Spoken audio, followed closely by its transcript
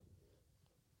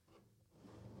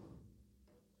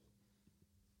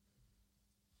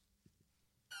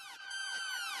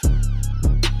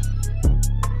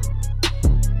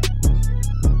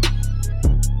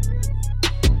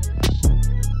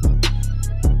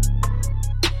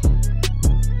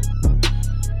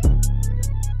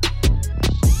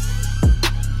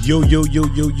Yo.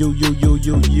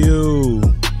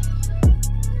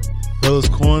 Fellas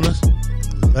Corners,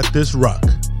 let this rock.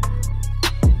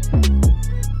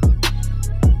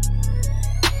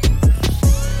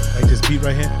 Like this beat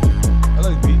right here? I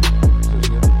like the beat.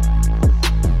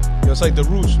 Yo, it's like the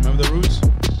Roots. Remember the Roots?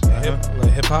 Like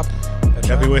hip hop.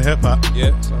 Happy with hip hop.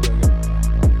 Yeah, sounds like it.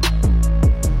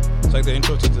 It's like the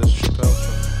intro to the Chappelle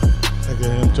show. It's like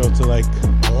the intro to like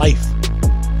my life.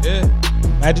 Yeah.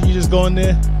 Imagine you just go in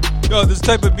there. Yo, this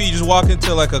type of beat, you just walk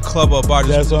into like a club or a bar,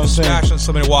 That's what I'm saying. smash on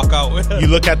somebody, walk out with. You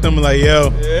look at them like,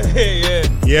 yo. Yeah.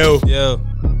 Yo.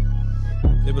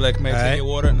 They be like, man, All take right. your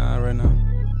water? Nah, right now.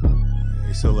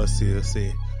 Okay, so let's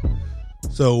see.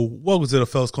 So welcome to the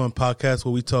Fellas Corner podcast,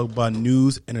 where we talk about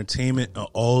news, entertainment, and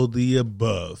all the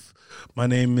above. My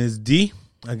name is D.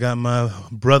 I got my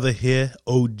brother here,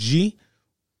 OG.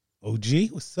 OG,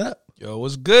 what's up? Yo,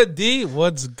 what's good, D?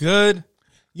 What's good?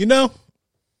 You know,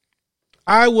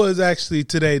 I was actually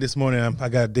this morning, I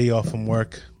got a day off from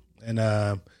work, and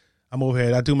I'm over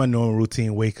here. I do my normal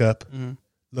routine, wake up,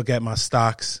 look at my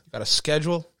stocks. Got a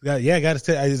schedule? I got to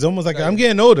say, it's almost like I'm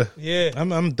getting older. Yeah.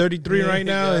 I'm 33 right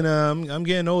now, and I'm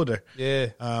getting older. Yeah.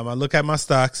 I look at my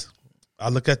stocks. I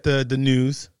look at the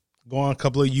news. Go on a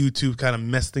couple of YouTube, kind of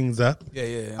mess things up.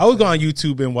 Yeah. I would go on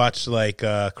YouTube and watch like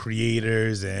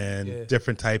creators and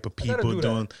different type of people do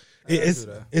doing. It's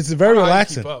It's very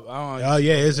relaxing. Oh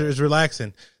Yeah, it's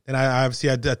relaxing. And I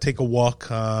take a walk.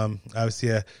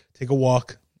 Take a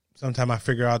walk. Sometimes I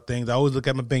figure out things. I always look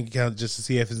at my bank account just to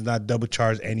see if it's not double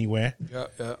charged anywhere. Yeah.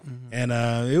 Mm-hmm. And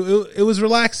it was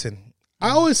relaxing.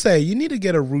 I always say you need to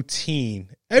get a routine.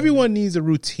 Everyone needs a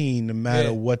routine, no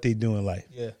matter what they do in life.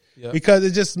 Yeah. Because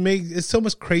it just it's so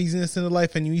much craziness in the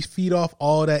life, and you feed off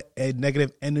all that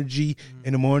negative energy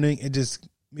in the morning. It just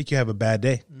make you have a bad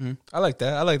day. Mm-hmm. I like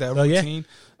that. Oh, routine.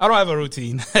 I don't have a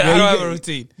routine. I don't have a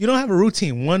routine. You don't have a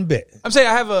routine one bit. I'm saying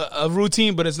I have a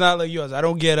routine, but it's not like yours. I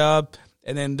don't get up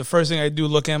and then the first thing I do,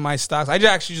 look at my stocks. I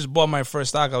actually just bought my first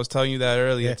stock. I was telling you that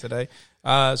earlier today.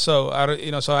 So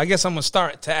I guess I'm gonna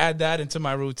start to add that into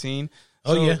my routine.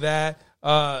 I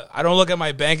don't look at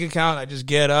my bank account. I just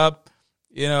get up.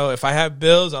 You know, if I have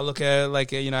bills, I look at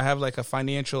I have like a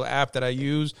financial app that I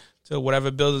use to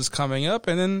whatever bill is coming up,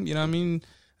 and then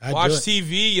watch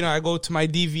TV. I go to my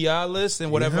DVR list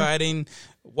and whatever I didn't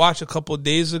watch a couple of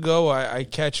days ago, I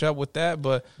catch up with that.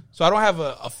 But so I don't have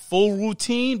a full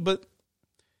routine, but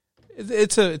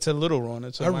it's a little one.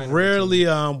 I rarely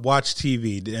watch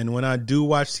TV, and when I do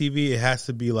watch TV, it has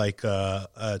to be like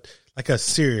a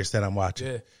series that I'm watching.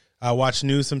 Yeah. I watch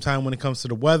news sometime when it comes to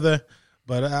the weather,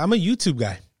 but I'm a YouTube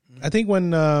guy. I think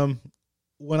when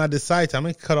I decide I'm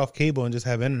gonna cut off cable and just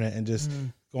have internet and just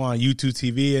go on YouTube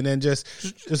TV and then just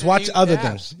watch other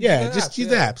things. Yeah, just use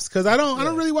the apps because I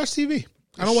don't really watch TV.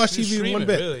 I don't watch TV one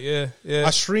bit. Really? Yeah. I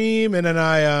stream and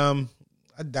then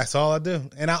that's all I do.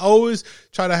 And I always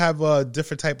try to have a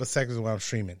different type of segments when I'm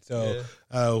streaming. So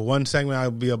one segment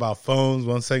I'll be about phones,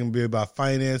 one segment will be about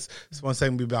finance, one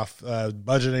segment will be about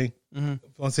budgeting,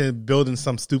 one segment building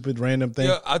some stupid random thing.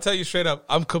 Yeah, I'll tell you straight up,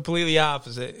 I'm completely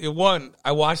opposite. One,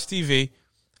 I watch TV.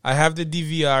 I have the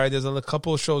DVR. There's a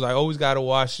couple of shows I always got to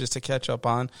watch just to catch up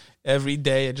on every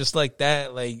day. And just like that,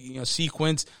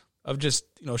 sequence of just,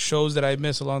 shows that I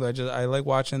miss along the way. I like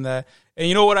watching that. And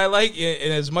you know what I like?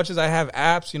 And as much as I have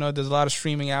apps, there's a lot of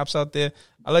streaming apps out there.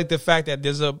 I like the fact that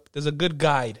there's a good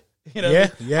guide.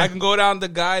 I can go down the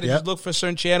guide and just look for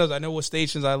certain channels. I know what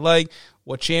stations I like,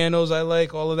 what channels I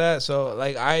like, all of that. So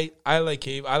I like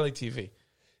cable. I like TV.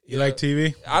 You like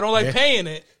TV? I don't like paying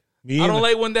it. I don't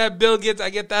like when that bill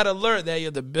I get that alert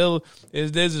that the bill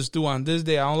is due on this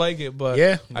day. I don't like it, but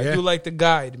I do like the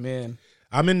guide, man.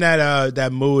 I'm in that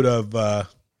mood of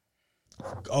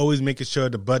always making sure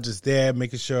the budget's there,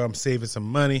 making sure I'm saving some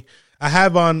money. I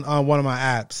have on one of my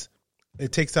apps,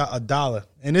 it takes out $1.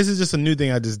 And this is just a new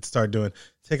thing I just started doing.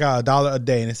 Take out $1 a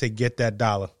day and it say get that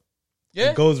 $1. Yeah.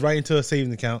 It goes right into a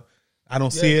savings account. I don't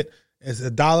see it. It's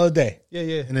 $1 a day.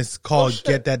 Yeah. And it's called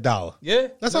Get That $1. Yeah.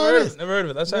 That's all it is. Never heard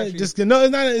of it. That's actually it's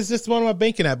not. It's just one of my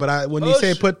banking app. But when you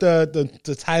say put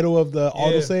the title of the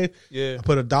autosave, I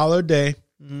put $1 a day.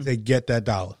 Say get that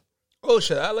 $1. Oh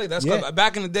shit! I like that. That's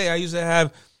back in the day, I used to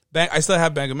have bank. I still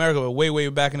have Bank of America, but way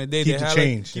back in the day, keep the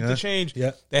change. The change.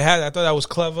 Yeah, they had. I thought that was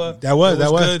clever. That was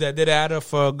good. That did add up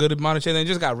for a good amount of change. They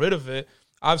just got rid of it.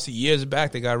 Obviously, years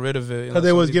back, they got rid of it because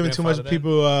they was giving too much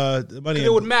people money. They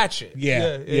would match it.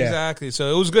 Yeah, exactly.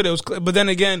 So it was good. It was, but then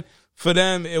again, for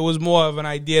them, it was more of an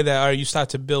idea that you start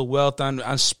to build wealth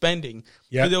on spending.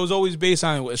 Yeah, it was always based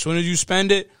on as soon as you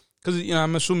spend it. Because,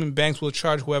 I'm assuming banks will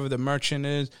charge whoever the merchant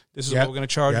is. This is what we're going to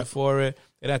charge you for it.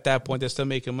 And at that point, they're still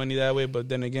making money that way. But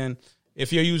then again,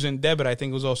 if you're using debit, I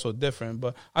think it was also different.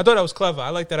 But I thought that was clever. I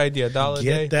like that idea. $1 a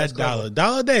day. Get that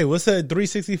dollar a day. What's that?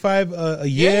 $365 a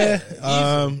year.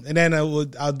 Yeah, and then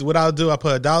what I'll do, I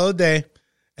put $1 a day,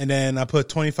 and then I put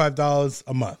 $25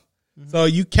 a month. So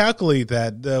you calculate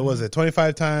that. Was it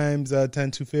 25 times 10,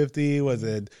 250? Was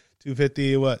it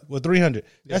 250? What? Well, 300.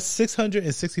 Yeah. That's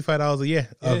 $665 a year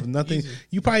of nothing. Easy.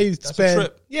 You probably spend.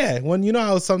 When you know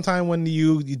how sometime when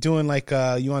you're doing like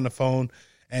you on the phone.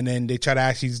 And then they try to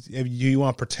ask you if you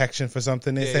want protection for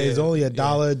something. They say it's only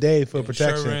 $1 a day for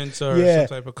protection. Insurance or some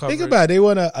type of coverage. Think about it. They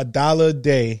want $1 a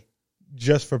day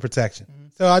just for protection.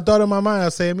 So I thought in my mind, I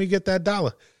was saying, let me get that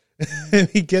dollar.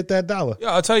 Let me get that dollar.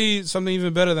 Yeah, I'll tell you something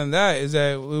even better than that is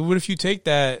that what if you take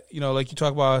that, like you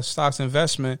talk about stocks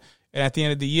investment, and at the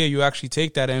end of the year, you actually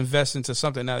take that and invest into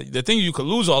something. Now, the thing you could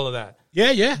lose all of that.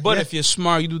 Yeah. But if you're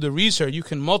smart, you do the research, you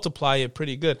can multiply it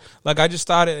pretty good. Like I just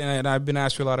started, and I've been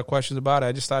asked you a lot of questions about it.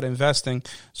 I just started investing.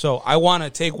 So I want to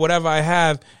take whatever I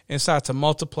have and start to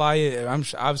multiply it.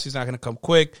 Obviously, it's not going to come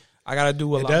quick. I got to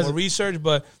do a lot more research.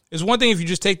 But it's one thing if you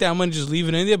just take that money, just leave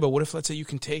it in there. But what if, let's say, you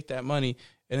can take that money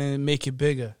and then make it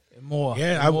bigger and more?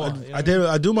 Yeah, and more,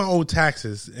 I do my own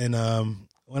taxes. And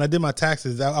when I did my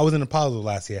taxes, I was in Apollo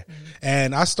last year,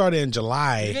 and I started in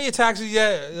July. You get your taxes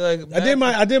yet? Like I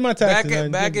did my taxes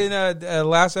back in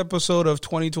last episode of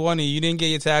 2020. You didn't get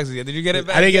your taxes yet. Did you get it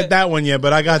back? I didn't get that one yet,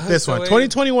 but I got this one.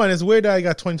 2021. It's weird that I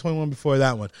got 2021 before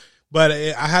that one, but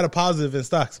I had a positive in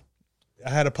stocks. I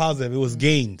had a positive. It was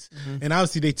gains. And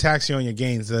obviously they tax you on your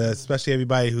gains, especially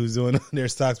everybody who's doing their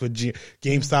stocks with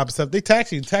GameStop and stuff. They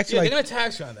tax you. They're going to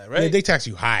tax you on that, right? Yeah, they tax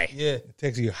you high. Yeah. They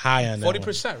tax you high on that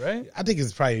 40%, right? I think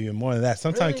it's probably even more than that.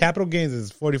 Sometimes capital gains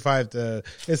is 45 to,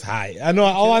 it's high.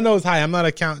 All I know is high. I'm not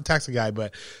a tax guy,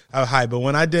 but high. But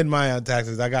when I did my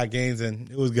taxes, I got gains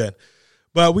and it was good.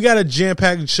 But we got a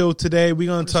jam-packed show today. We're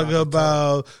going to talk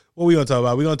about... What we going to talk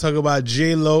about? We're going to talk about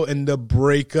J-Lo and the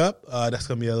breakup. That's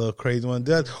going to be a little crazy one.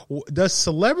 Does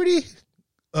celebrity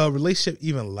relationship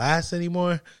even last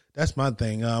anymore? That's my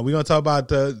thing. We're going to talk about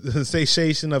the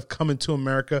sensation of Coming to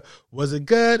America. Was it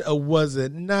good or was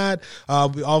it not?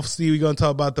 Obviously, we're going to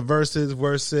talk about the versus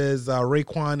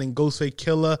Raekwon and Ghostface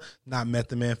Killah. Not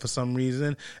Method Man for some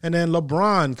reason. And then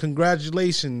LeBron,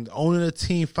 congratulations, owning a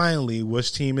team finally.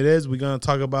 Which team it is, we're going to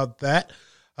talk about that.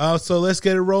 So let's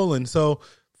get it rolling. So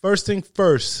first thing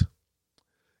first,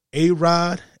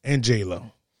 A-Rod and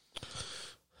J-Lo.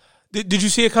 Did you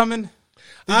see it coming?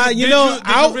 I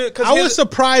was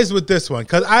surprised with this one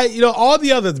because all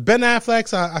the others, Ben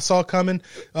Affleck, I saw coming.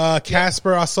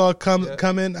 Casper, I saw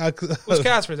coming. Who's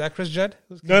Casper? Is that Chris Judd?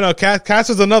 No,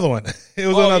 Casper's another one. It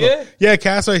was another. Yeah? Yeah,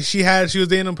 Casper. She was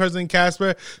dating person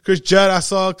Casper. Chris Judd, I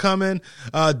saw coming.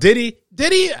 Diddy,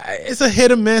 it's a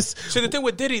hit or miss. So the thing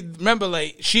with Diddy, remember,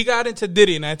 like she got into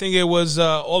Diddy, and I think it was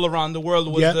All Around the World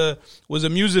was a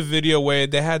music video where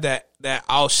they had that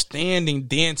outstanding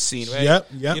dance scene, right? Yep.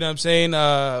 You know what I'm saying?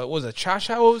 Was it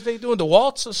Cha-Cha? What was they doing? The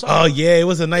waltz or something? Oh yeah, it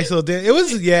was a nice little dance. It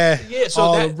was So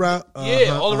all around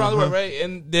the world, right?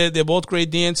 And they're both great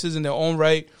dancers in their own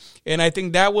right. And I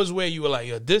think that was where you were like,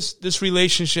 yo, this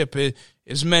relationship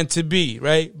is meant to be,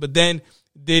 right? But then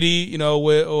Diddy,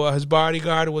 or his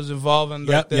bodyguard was involved in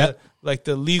like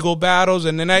the legal battles,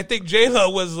 and then I think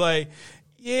J-Lo was like,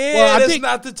 that's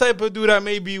not the type of dude I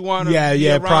maybe want to be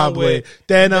around probably. With.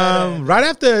 Then right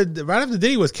after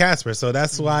Diddy was Casper, so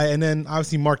that's why. And then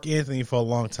obviously Mark Anthony for a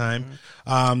long time.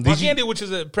 Mark Anthony, which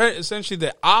is essentially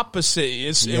the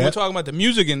opposite. And we're talking about the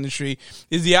music industry,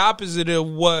 is the opposite of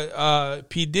what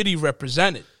P. Diddy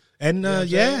represented. And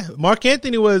Mark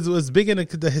Anthony was big in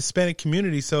the Hispanic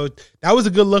community, so that was a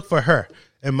good look for her,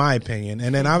 in my opinion.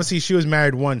 And then obviously she was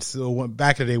married once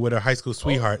back in the day with her high school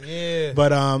sweetheart.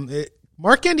 But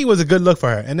Mark Anthony was a good look for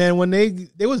her. And then when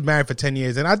they was married for 10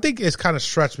 years, and I think it's kind of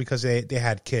stretched because they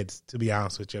had kids, to be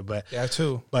honest with you. But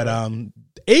too. But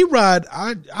A-Rod,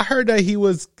 I heard that he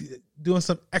was doing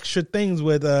some extra things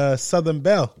with Southern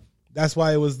Belle. That's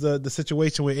why it was the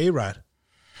situation with A-Rod.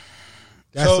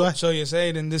 So you're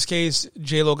saying in this case,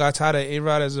 J-Lo got tired of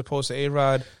A-Rod as opposed to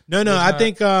A-Rod? No, I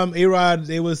think A-Rod,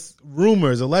 there was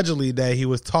rumors, allegedly, that he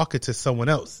was talking to someone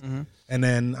else. Mm-hmm. And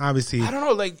then obviously, I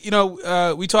don't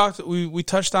know, we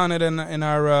touched on it in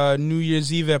our New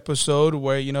Year's Eve episode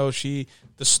where, the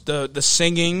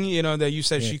singing, that you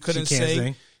said she couldn't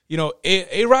sing.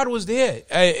 A-Rod was there.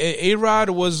 A-Rod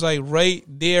was like right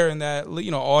there in that,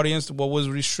 audience, what was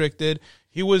restricted.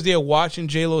 He was there watching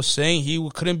J-Lo sing. He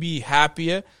couldn't be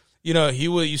happier.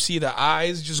 You see the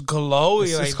eyes just glow.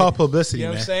 It's called publicity,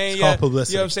 man. What I'm saying? It's called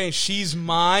publicity. You know what I'm saying? She's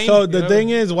mine. So the thing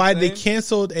is, why they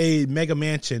canceled a Mega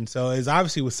Mansion, so it's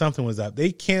obviously something was up.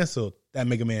 They canceled that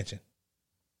Mega Mansion.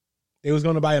 They was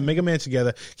going to buy a Mega Man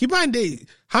together. Keep in mind,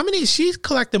 how many? She's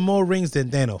collecting more rings than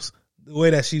Thanos. The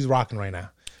way that she's rocking right now.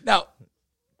 Now,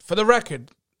 for the record,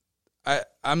 I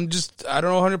don't know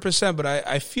 100%, but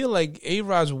I feel like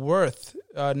A-Rod's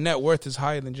net worth is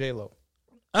higher than J-Lo.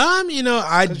 I don't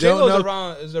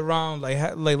know. Is around like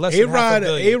less than half $1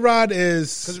 billion. A-Rod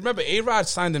is, because remember, A-Rod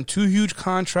signed them 2 huge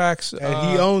contracts.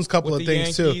 And he owns a couple of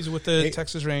things Yankees, too. With the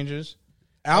Texas Rangers.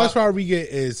 Alex Rodriguez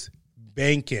is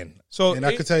banking. So and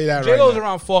I can tell you that J-Lo's right now.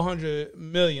 around $400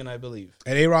 million, I believe.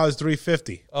 And A-Rod is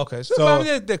 $350. Okay, so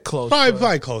they're close.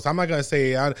 Probably close. I'm not gonna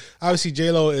say. Obviously,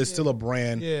 J-Lo is still a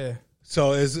brand. Yeah.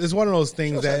 So it's one of those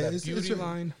things that beauty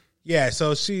line. Yeah,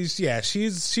 so she's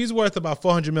worth about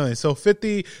 $400 million. So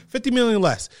 $50 million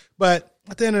less. But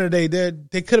at the end of the day,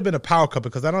 they could have been a power couple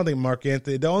because I don't think Mark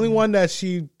Anthony. The only one that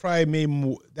she probably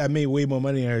made way more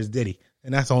money than her is Diddy,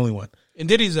 and that's the only one. And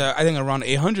Diddy's I think around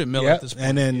 $800 million at this point.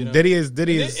 And then Diddy is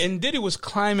Diddy was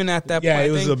climbing at that point. Yeah,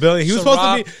 he was a billion. He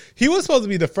was supposed to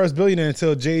be the first billionaire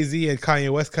until Jay-Z and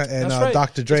Kanye West and right.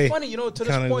 Dr. Dre. It's funny, to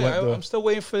this point, I'm still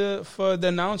waiting for the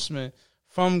announcement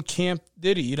from Camp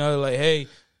Diddy. Like, hey,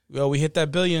 well, we hit that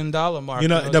 $1 billion mark.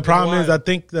 The problem is, I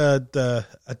think the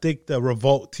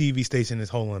Revolt TV station is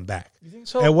holding back. You think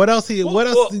so? And what else he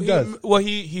does?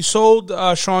 He sold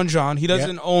Sean John. He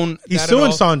doesn't own. He's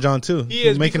suing Sean John too. He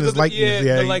is making his likeness.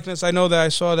 The likeness. I know that. I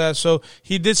saw that. So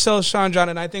he did sell Sean John,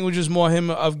 and I think it was just more him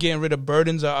of getting rid of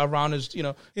burdens around his.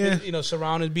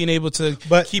 Surrounding being able to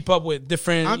keep up with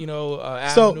different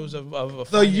avenues of.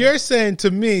 So you're saying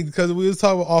to me, because we was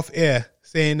talking off air,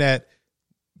 saying that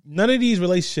none of these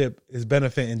relationships is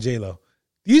benefiting J-Lo.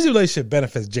 These relationship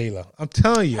benefits J-Lo. I'm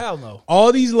telling you. Hell no.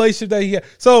 All these relationships that he had.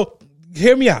 So,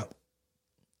 hear me out.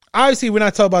 Obviously, we're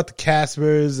not talking about the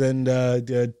Caspers and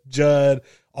the Judd,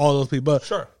 all those people. But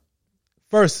sure.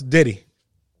 First, Diddy.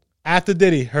 After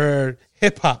Diddy, her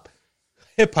hip-hop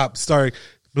started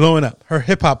blowing up. Her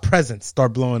hip-hop presence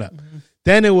started blowing up. Mm-hmm.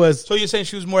 Then it was. So you're saying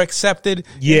she was more accepted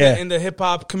in the hip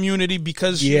hop community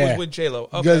because she was with J-Lo.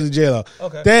 Okay. Because of J-Lo.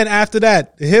 Okay. Then after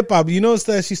that, the hip hop, you notice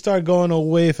that she started going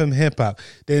away from hip hop.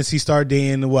 Then she started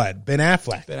dating what? Ben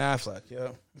Affleck. Yeah.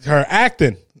 Her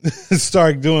acting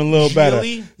started doing a little better.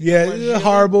 Yeah,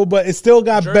 horrible, but it still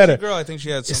got Jersey better. Girl, I think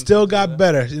she had it still got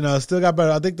better. Still got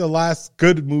better. I think the last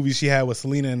good movie she had was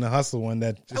Selena and the Hustle one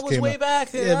that just came way out.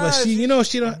 back. Yeah, but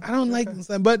she don't. I don't like,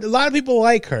 but a lot of people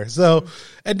like her. So,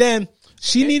 and then.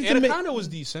 She needed to make. Anaconda was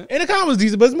decent. Anaconda was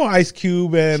decent, but it's more Ice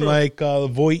Cube and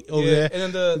Voight over there.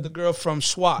 And then the girl from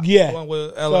SWAT. Yeah. The one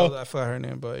with Ella, I forgot her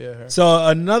name, but yeah, her. So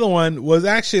another one was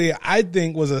actually, I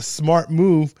think, was a smart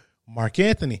move, Mark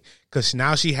Anthony, because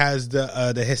now she has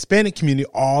the Hispanic community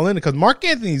all in it. Because Mark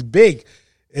Anthony's big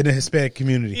in the Hispanic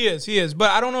community. He is. But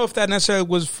I don't know if that necessarily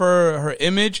was for her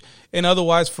image and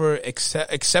otherwise for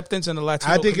acceptance in the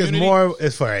Latino community. I think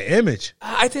it's for her image.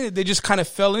 I think that they just kind of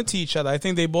fell into each other. I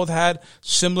think they both had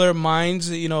similar minds.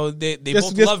 They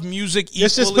both love music equally.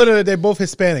 Let's just put it, they're both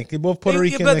Hispanic. They're both Puerto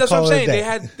Rican. But that's what I'm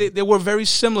saying. They were very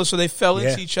similar, so they fell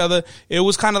into each other. It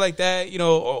was kind of like that,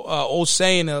 old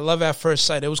saying, love at first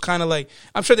sight. It was kind of like,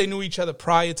 I'm sure they knew each other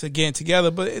prior to getting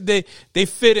together, but they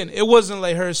fit in. It wasn't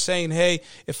like her saying, hey,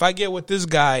 if I get with this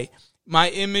guy, my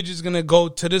image is going to go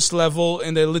to this level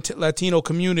in the Latino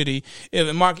community.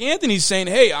 If Mark Anthony's saying,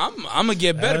 hey, I'm going to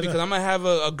get better because I'm going to have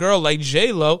a girl like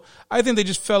J-Lo, I think they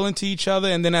just fell into each other.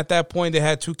 And then at that point, they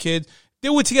had 2 kids. They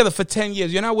were together for 10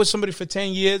 years. You're not with somebody for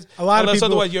 10 years.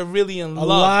 Otherwise, you're really in love. A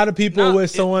lot of people are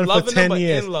with someone for 10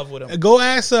 years. In love with them. Go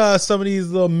ask some of these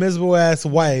little miserable ass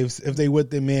wives if they with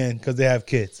their man because they have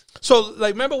kids. So,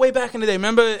 remember way back in the day,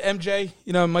 remember MJ,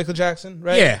 Michael Jackson,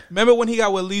 right? Yeah. Remember when he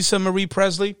got with Lisa Marie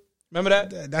Presley? Remember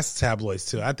that? That's tabloids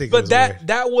too. I think, but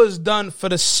that was done for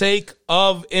the sake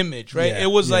of image, right? Yeah, it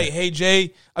was like, hey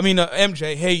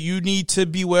MJ, hey, you need to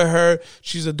be with her.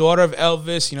 She's the daughter of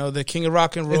Elvis, the king of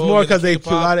rock and roll. It's more because it's a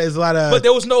lot of. But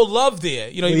there was no love there,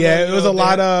 it was a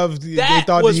lot of. They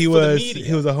thought that he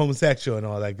was a homosexual and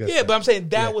all that good. Yeah, stuff. but I'm saying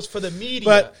that was for the media,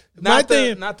 but not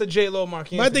the J-Lo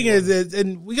Mark Anthony. My thing is,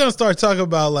 and we're gonna start talking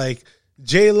about like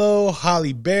J-Lo,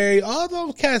 Halle Berry, all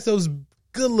those cats, those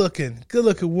good looking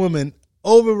women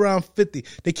over around 50.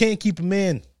 They can't keep a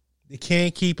man.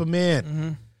 Mm-hmm.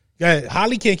 Yeah,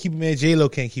 Holly can't keep a man. J-Lo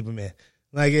can't keep a man.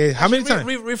 Like how many times?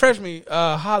 Refresh me,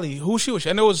 Holly. Who she was?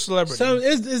 I know it was a celebrity. So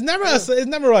it's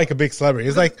never like a big celebrity.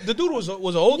 It's like the dude was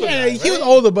older. Yeah, guy, right? he was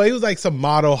older, but he was like some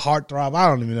model heartthrob. I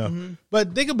don't even know. Mm-hmm.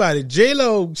 But think about it.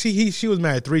 J-Lo, she was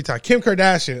married 3 times. Kim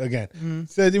Kardashian again. Mm-hmm.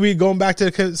 So we going back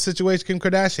to the situation. Kim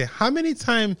Kardashian. How many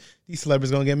times these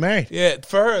celebrities gonna get married? Yeah,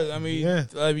 for her. I mean,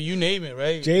 you name it,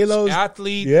 right? J-Lo's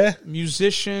athlete,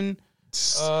 musician.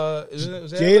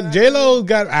 J-Lo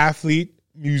got athlete,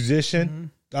 musician. Mm-hmm.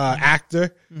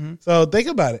 actor. So think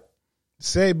about it.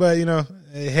 But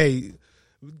hey,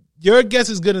 your guess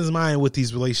is good as mine with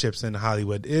these relationships in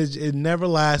Hollywood. It never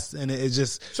lasts, and it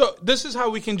just. So this is how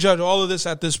we can judge all of this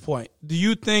at this point. Do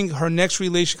you think her next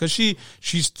relation? Because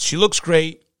she looks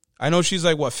great. I know she's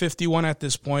like 51 at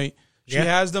this point. She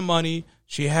has the money.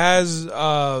 She has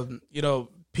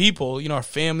people. Her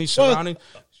family surrounding.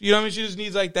 You know what I mean? She just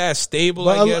needs like that stable.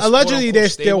 Well, I guess, allegedly, they're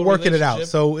still working it out. relationship.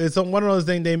 So it's one of those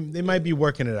things. They might be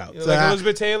working it out. So Like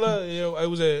Elizabeth Taylor.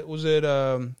 Was it?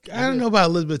 I don't know about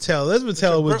Elizabeth Taylor. Elizabeth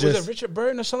Taylor was it Richard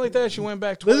Burton or something like that? She went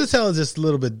back. Twice. Elizabeth Taylor is just a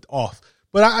little bit off.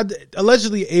 But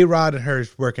allegedly, A-Rod and her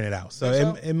is working it out.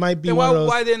 So it might be then one of those.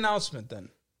 why the announcement then?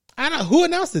 I don't know who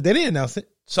announced it. They didn't announce it.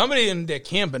 Somebody in their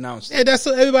camp announced it. Yeah, that's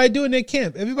what everybody do in their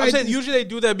camp. I'm saying usually they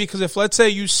do that because if, let's say,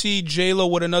 you see J-Lo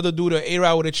with another dude or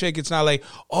A-Rod with a chick, it's not like,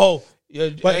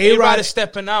 but A-Rod is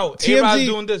stepping out. A-Rod is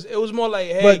doing this. It was more like,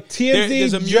 hey, but TMZ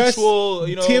there's a mutual,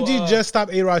 TMZ just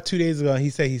stopped A-Rod 2 days ago, and he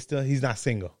said he's not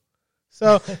single.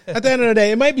 So at the end of the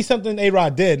day, it might be something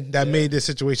A-Rod did that made this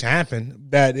situation happen.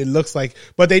 That it looks like,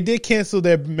 but they did cancel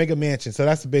their mega mansion, so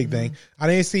that's the big thing. I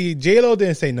didn't see J-Lo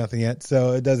didn't say nothing yet,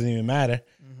 so it doesn't even matter.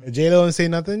 If J-Lo didn't say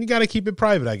nothing, you got to keep it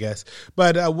private, I guess.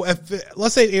 But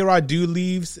let's say A-Rod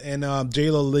leaves and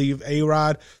J-Lo leave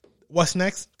A-Rod, what's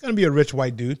next? It's gonna be a rich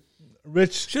white dude.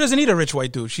 She doesn't need a rich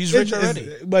white dude. She's rich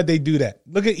already. But they do that.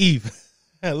 Look at Eve.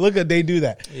 They do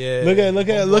that. Yeah. Look at.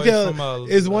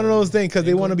 It's one of those things because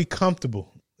they want to be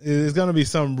comfortable. It's gonna be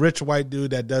some rich white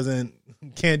dude that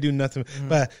can't do nothing.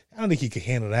 But I don't think he could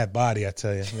handle that body. I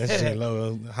tell you, that's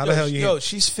J-Lo. How the hell you? Yo,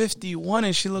 she's 51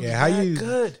 and she looks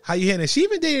good. How you handle? She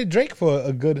even dated Drake for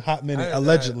a good hot minute,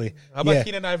 allegedly. How about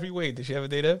Keenan Ivory Wade? Did she have a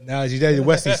date up? No, she dated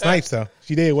Wesley Snipes though.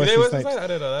 She dated Wesley Snipes. I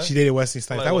didn't know that. She dated Wesley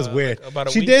Snipes. That was weird.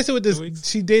 She danced with this.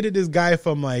 She dated this guy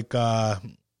from what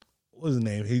was his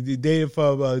name? He dated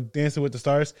for Dancing with the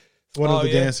Stars. One of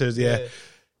the dancers.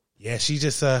 Yeah. She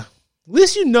just at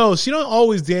least she don't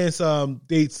always dates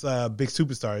big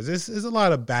superstars. There's a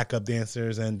lot of backup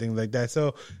dancers and things like that.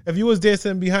 So if you was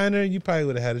dancing behind her, you probably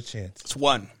would have had a chance. It's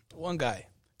one guy.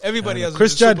 Everybody has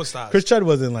Chris Judd. Superstars. Chris Judd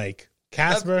wasn't like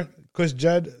Casper. Chris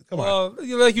Judd. Come on.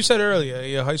 Like you said earlier,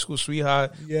 your high school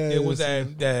sweetheart. Yeah, it was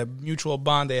that mutual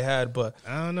bond they had. But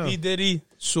I don't know. P. Diddy,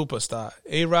 superstar.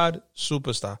 A-Rod,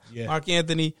 superstar. Yeah. Mark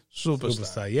Anthony,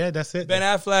 superstar. Yeah, that's it. Ben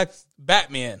Affleck,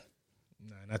 Batman.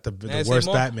 Not the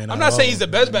worst Batman. I'm not saying he's the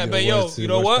best Batman. Yo, you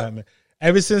know what? Batman.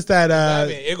 Ever since that,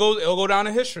 it'll go down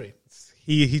in history.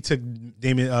 He took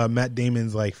Matt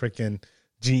Damon's like freaking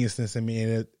geniusness and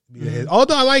made it.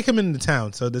 Although I like him in The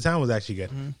Town, so The Town was actually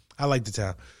good. I like The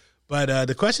Town, but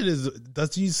the question is, does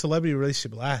these celebrity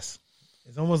relationship last?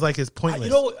 It's almost like it's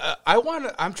pointless.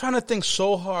 I'm trying to think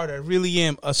so hard. I really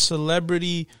am. A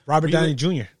celebrity. Robert Downey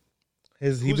Jr.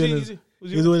 He's been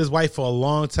with his wife for a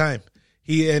long time.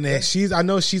 I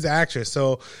know she's an actress,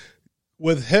 so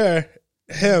with him,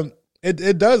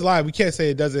 it does lie. We can't say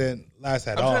it doesn't last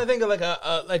at all. I'm trying to think of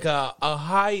like a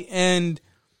high end.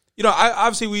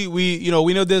 Obviously we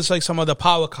know there's like some other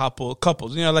power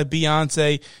couples. Like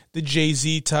Beyonce, the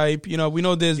Jay-Z type. We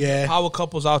know there's power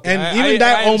couples out there. And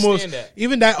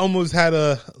even that almost had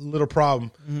a little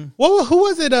problem. Well, who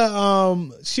was it?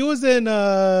 She was in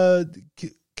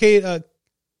Kate.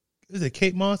 Is it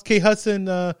Kate Moss? Kate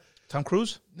Hudson. Tom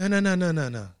Cruise? No. No.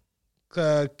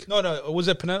 Was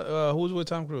it who was with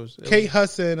Tom Cruise? Kate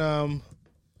Hudson.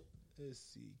 Let's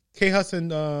see. Kate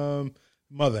Hudson.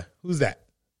 Mother. Who's that?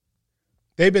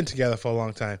 They've been together for a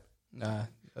long time.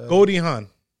 Goldie Hawn.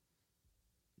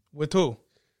 With who?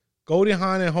 Goldie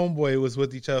Hawn and Homeboy was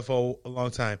with each other for a long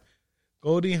time.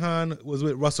 Goldie Hawn was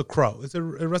with Russell Crowe. Is it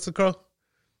Russell Crowe?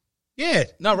 Yeah.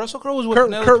 No, Russell Crowe was with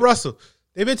Kurt Russell.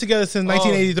 They've been together since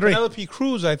 1983. Penelope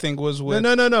Cruz, I think, was with.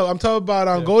 No. I'm talking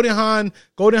about Goldie Hawn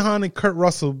and Kurt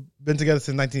Russell been together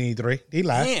since 1983. They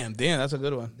last. Damn, that's a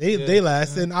good one. They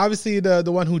last, and obviously the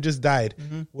one who just died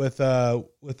with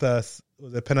was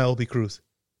it Penelope Cruz.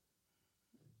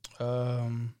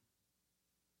 You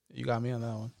got me on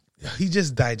that one. He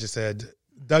just died. Just said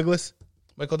Douglas.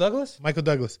 Michael Douglas.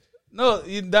 No,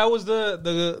 that was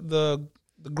the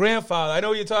grandfather. I know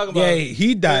what you're talking about. Yeah,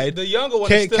 he died. The younger one.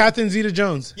 Catherine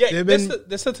Zeta-Jones. Yeah,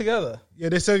 they're still together. Yeah,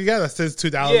 they're still together since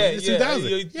 2000.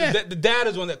 The dad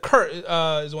is one that Kurt is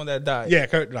the one that died. Yeah,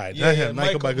 Kurt died. Yeah,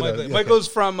 Michael's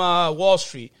from Wall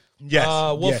Street. Yes,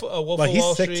 Wolf but of Wall he's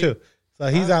Street. sick too. So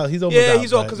he's out. He's over. Yeah,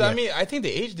 he's old. Because I mean, I think the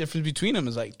age difference between them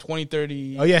is like 20,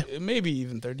 30. Oh yeah, maybe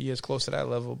even 30 years, close to that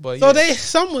level. But so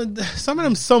some of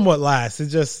them somewhat last.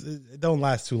 It don't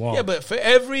last too long. Yeah, but for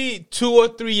every 2 or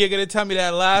 3, you're gonna tell me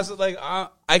that last. Like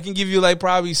I can give you like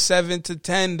probably 7 to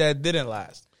 10 that didn't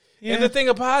last. Yeah. And the thing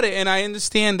about it, and I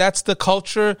understand that's the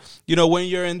culture, you know, when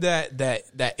you're in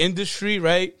that industry,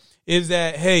 right, is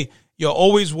that, hey, you're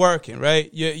always working,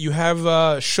 right? You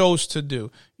have shows to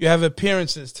do. You have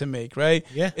appearances to make, right?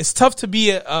 Yeah. It's tough to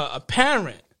be a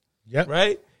parent, Yep.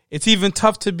 right? It's even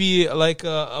tough to be like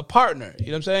a partner. You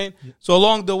know what I'm saying? So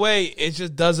along the way, it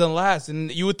just doesn't last.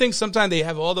 And you would think sometimes they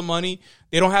have all the money.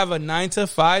 They don't have a 9 to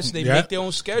 5, so they make their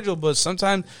own schedule. But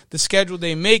sometimes the schedule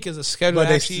they make is a schedule that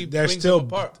actually they're brings still. them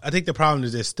apart. I think the problem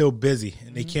is they're still busy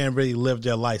and they can't really live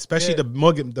their life, especially the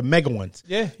mega ones.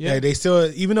 Yeah, yeah. They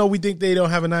still, even though we think they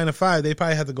don't have a 9 to 5, they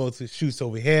probably have to go to shoots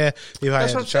over here. They probably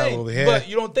That's have what I'm to travel saying. over here. But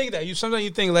you don't think that. Sometimes you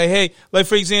think like, hey, like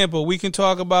for example, we can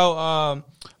talk about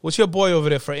what's your boy over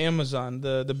there for Amazon,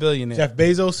 the billionaire Jeff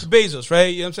Bezos. Bezos, right?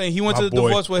 You know what I'm saying? He went My to the boy.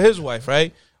 divorce with his wife,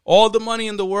 right? All the money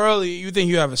in the world, you think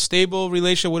you have a stable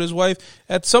relationship with his wife?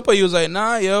 At some point, he was like,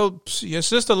 nah, yo, your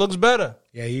sister looks better.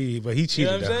 Yeah, but he You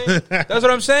cheated. know what I'm saying? That's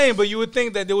what I'm saying. But you would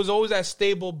think that there was always that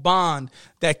stable bond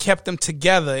that kept them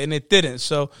together, and it didn't.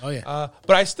 So,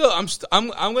 but I'm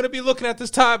going to be looking at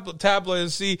this tabloid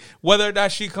and see whether or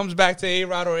not she comes back to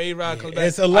A-Rod or A-Rod comes back.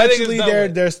 It's allegedly I think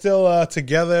it's they're still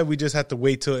together. We just have to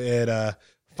wait till it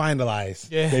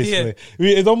finalized. Yeah, basically.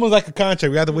 It's almost like a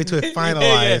contract. We have to wait till it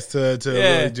finalized to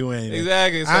really do anything.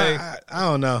 Exactly. It's I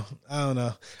don't know.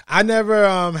 I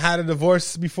never had a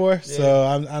divorce before, so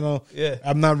I don't. Yeah.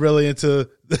 I'm not really into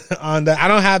on that. I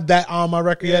don't have that on my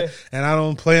record yet, and I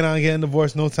don't plan on getting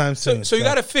divorced no time soon. So you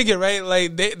got to figure, right?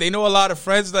 Like they know a lot of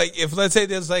friends. Like if let's say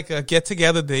there's like a get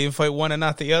together, they invite one and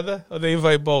not the other, or they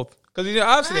invite both. Because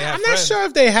obviously they have I'm friends. not sure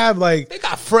if they have like They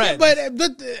got friends. but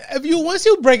if once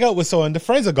you break up with someone, the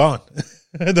friends are gone.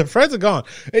 The friends are gone.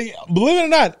 Hey, believe it or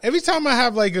not, every time I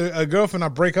have like a girlfriend, I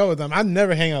break up with them. I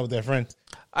never hang out with their friends.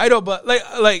 I know, but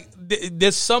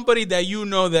there's somebody that you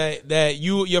know that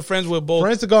you're friends with both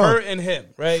Friends are gone. her and him,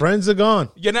 right? Friends are gone.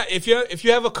 You're not if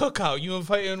you have a cookout, you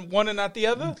invite one and not the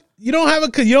other. You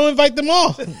don't invite them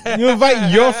all. You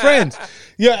invite your friends.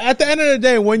 Yeah. At the end of the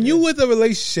day, when you with a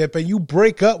relationship and you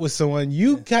break up with someone,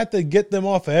 you got to get them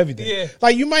off of everything. Yeah.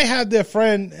 Like you might have their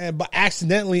friend, but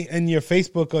accidentally in your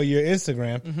Facebook or your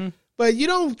Instagram, but you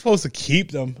don't supposed to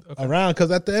keep them around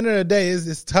because at the end of the day,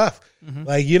 it's tough.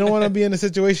 Like you don't want to be in a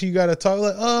situation you got to talk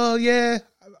like, oh yeah,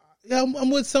 I'm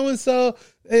with so and so.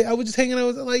 Hey, I was just hanging out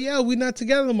with like, yeah, we're not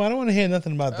together anymore. I don't want to hear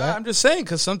nothing about that. I'm just saying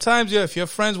because sometimes if you're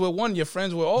friends with one, you're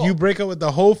friends with all. You break up with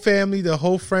the whole family, the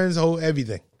whole friends, whole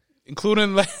everything.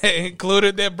 Including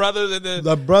their brothers and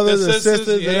The brothers, the sisters,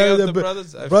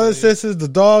 the brothers, sisters, the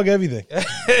dog, everything.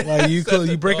 Like you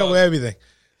break up with everything.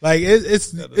 Like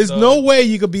it's no way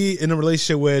you could be in a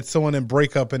relationship with someone and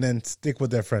break up and then stick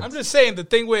with their friends. I'm just saying the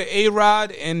thing with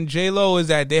A-Rod and J-Lo is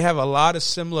that they have a lot of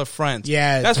similar friends.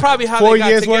 Yeah, that's probably how 4 they got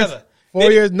years together. Worth? 4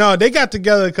 years? No, they got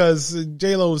together because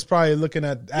J-Lo was probably looking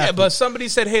at. Yeah, but somebody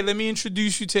said, "Hey, let me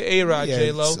introduce you to A-Rod,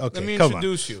 J-Lo. Okay, let me come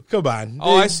introduce on. you." Come on.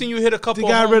 Oh, I seen you hit a couple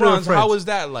of home runs. How was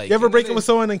that like? You ever break up with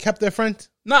someone and kept their friends?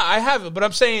 No, I haven't. But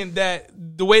I'm saying that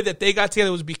the way that they got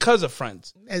together was because of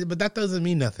friends. Yeah, but that doesn't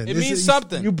mean nothing. It means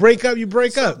something. You break up, you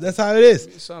break up. That's how it is.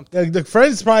 Something. The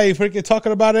friends probably freaking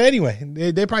talking about it anyway.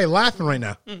 They're probably laughing right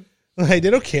now. Like they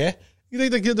don't care. You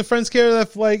think the friends care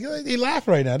that like they laugh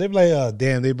right now? They're like, oh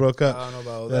damn, they broke up. I don't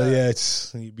know about that.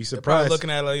 Yeah, you'd be They're surprised. probably looking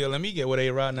at like, yo, let me get with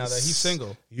A-Rod now that he's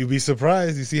single. You'd be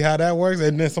surprised. You see how that works,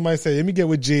 and then somebody say, let me get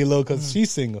with J-Lo because she's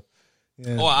single.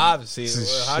 Yeah. Oh, obviously.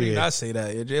 Well, how do you not say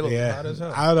that? Yeah, J-Lo hot as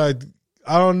hell.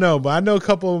 I don't know, but I know a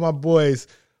couple of my boys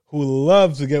who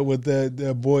love to get with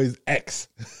their boy's ex.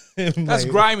 That's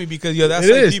grimy because that's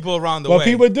like people around the way. But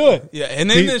people do it. Yeah, in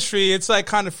the industry, it's like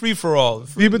kind of free for all.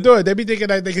 People do it. They be thinking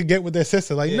that they could get with their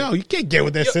sister. Like, no, you can't get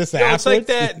with their sister. It's like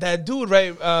that dude,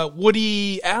 right?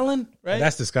 Woody Allen, right?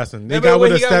 That's disgusting. They got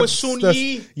with Sun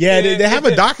Yi. Yeah, they have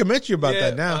a documentary about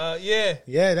that now.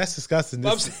 Yeah, that's disgusting.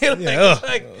 I'm saying,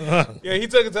 he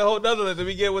took it to a whole nother level.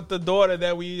 We get with the daughter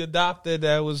that we adopted.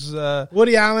 That was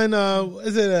Woody Allen.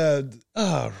 Is it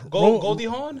Goldie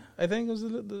Hawn? I think it was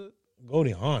the.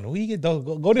 Goldie Hawn. Who you get?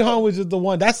 Goldie Hawn was just the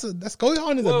one. That's Goldie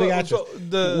Hawn is a big actress.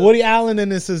 So Woody Allen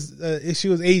and this is she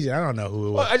was Asian. I don't know who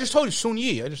it was. Well, I just told you Sun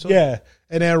Yi.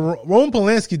 And then Roman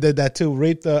Polanski did that too.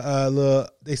 Raped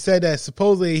they said that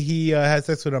supposedly he had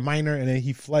sex with a minor and then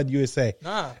he fled USA.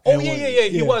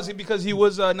 He was because he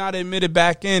was not admitted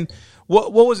back in.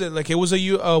 What was it like? It was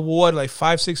a award like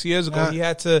 5-6 years ago. He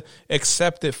had to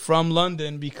accept it from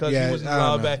London because he wasn't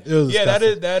allowed back.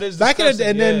 That is back in the,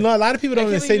 and then a lot of people don't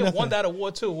even say nothing. He won that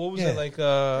award too. What was it like?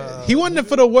 He won it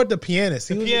for the award, The Pianist.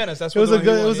 Pianist. That's it was a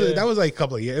good. That was like a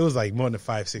couple of years. It was like more than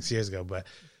 5-6 years ago. But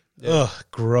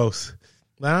gross.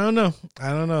 I don't know.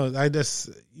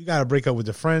 You got to break up with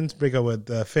your friends, break up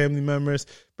with family members,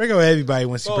 break up with everybody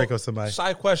once you break up with somebody.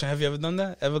 Side question: have you ever done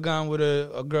that? Ever gone with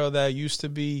a girl that used to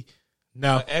be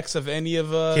an ex of any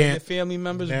of your family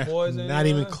members, boys? Not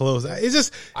even close. It's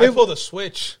just I pulled a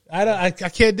switch. I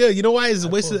can't do it. You know why? It's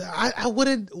wasted. I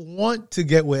wouldn't want to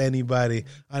get with anybody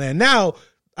on that. Now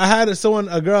I had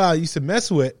a girl I used to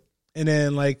mess with, and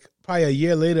then like probably a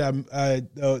year later,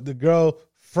 the girl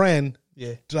friend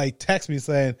like text me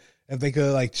saying if they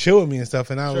could like chill with me and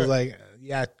stuff, and I was like,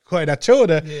 yeah, quite. I chill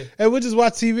with her, and we just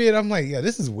watch TV, and I'm like, yeah,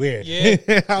 this is weird.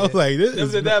 I was like, this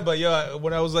is that. But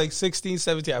when I was like 16,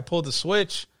 17, I pulled the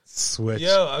switch.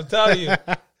 Yo, I'm telling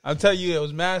you, it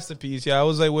was masterpiece. Yeah, I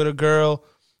was like with a girl.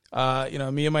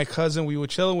 Me and my cousin, we were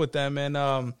chilling with them,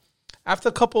 and after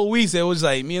a couple of weeks, it was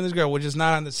like me and this girl were just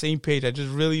not on the same page. I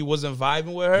just really wasn't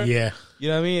vibing with her. Yeah. You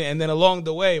know what I mean? And then along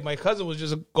the way, my cousin was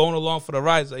just going along for the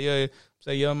ride.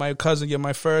 Like, my cousin, you're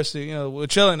my first. We're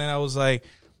chilling. And I was like,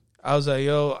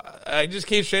 yo, I just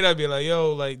came straight up, be like,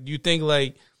 yo, like, do you think,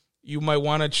 like, you might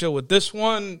want to chill with this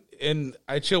one? And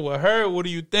I chill with her. What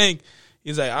do you think?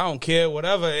 He's like, I don't care,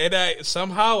 whatever. And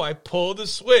somehow I pulled the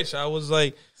switch. I was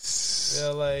like,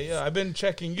 I've been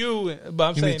checking you, but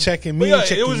I'm saying checking me,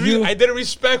 checking it was you. I did it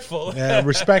respectful.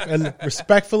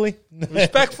 Respectfully.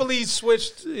 Respectfully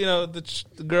switched,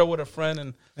 the girl with a friend.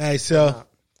 And hey, so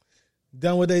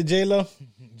done with that J-Lo?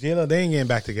 J-Lo, they ain't getting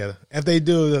back together. If they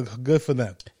do, good for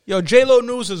them. Yo, J-Lo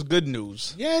news is good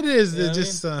news. Yeah, it is. It's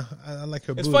just I like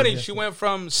her. It's funny. She went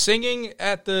from singing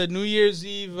at the New Year's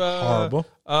Eve horrible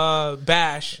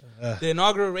bash, the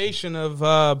inauguration of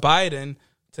Biden,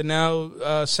 to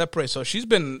now separate. So she's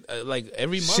been like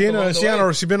every month.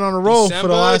 She's been on a roll December, for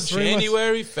the last 3 months.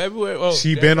 January, February. Oh,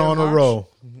 she's been on a roll.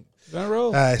 Been on a roll.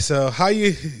 All right. So how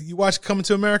you watch Coming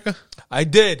to America? I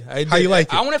did. How you like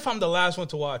it? I wonder if I'm the last one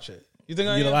to watch it. You think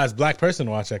you're the last black person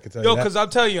to watch it? I can tell you. Because I'll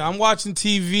tell you, I'm watching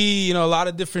TV. A lot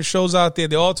of different shows out there.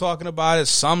 They're all talking about it.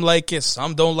 Some like it.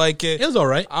 Some don't like it. It was all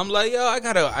right. I'm like, yo, I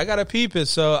gotta peep it.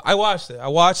 So I watched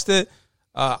it.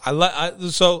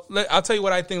 So I'll tell you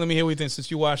what I think. Let me hear what you think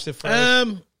since you watched it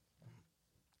first.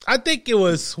 I think it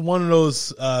was one of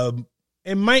those.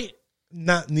 It might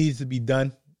not need to be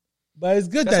done, but it's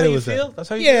good that it was. That's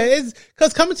how you feel? It's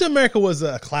because Coming to America was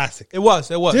a classic. It was.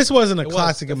 This wasn't a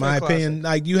classic in my opinion.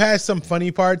 Like you had some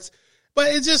funny parts, but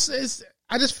I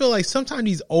just feel like sometimes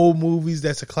these old movies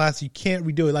that's a classic, you can't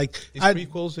redo it. Like these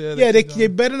prequels, they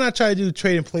better not try to do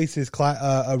Trading Places,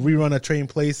 a rerun of Trading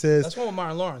Places. That's one with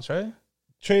Martin Lawrence, right?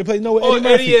 Trading Places, no,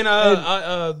 Eddie and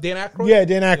Dan Aykroyd. Yeah,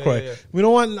 Dan Aykroyd. Yeah. I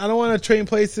don't want to Trading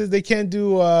Places. They can't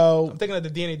do. I'm thinking of the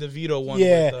Danny DeVito one.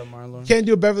 With Martin Lawrence. Can't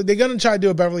do a Beverly. They're gonna try to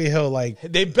do a Beverly Hill. Like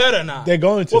they better not. They're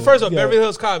going to. Well, first of all, Beverly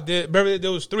Hills Cop. There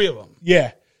was 3 of them.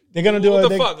 Yeah, they're gonna do. What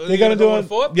the fuck? They're gonna do a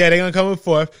fourth. Yeah, they're gonna come with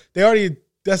 4th.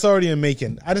 That's already in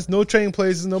making. I just no Trading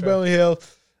Places, no Beverly Hill.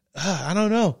 I don't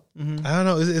know. Mm-hmm. I don't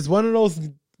know. It's one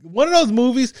of those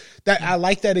movies that I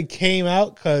like that it came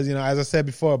out because, as I said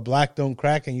before, black don't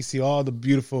crack and you see all the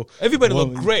beautiful. Everybody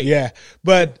looked great. Yeah.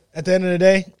 But at the end of the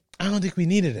day, I don't think we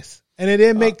needed this. And it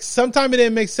didn't sometimes it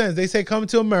didn't make sense. They say come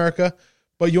to America,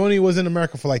 but you only was in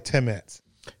America for like 10 minutes.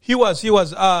 He was.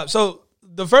 So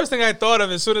the first thing I thought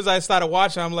of as soon as I started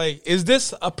watching, I'm like, is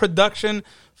this a production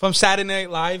from Saturday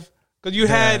Night Live? Because you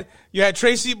had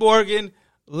Tracy Morgan,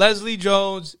 Leslie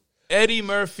Jones, Eddie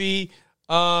Murphy,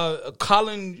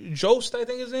 Colin Jost, I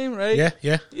think his name, right?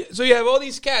 Yeah. So you have all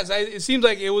these cats. It seems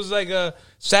like it was like a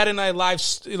Saturday Night Live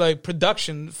like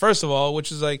production, first of all,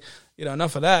 which is like,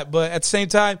 enough of that. But at the same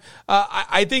time,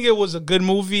 I think it was a good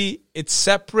movie. It's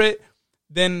separate.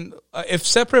 Then if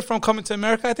separate from Coming to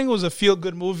America, I think it was a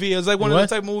feel-good movie. It was like one of those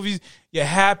type of movies you're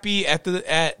happy at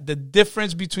the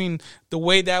difference between the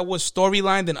way that was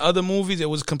storyline than other movies. It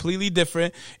was completely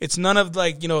different. It's none of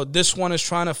like, this one is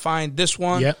trying to find this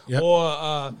one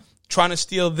or trying to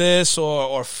steal this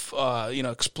or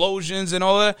explosions and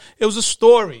all that. It was a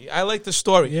story. I like the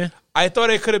story. Yeah. I thought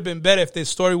it could have been better if the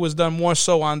story was done more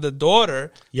so on the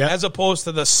daughter as opposed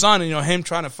to the son, him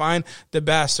trying to find the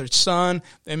bastard son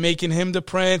and making him the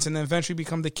prince and then eventually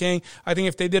become the king. I think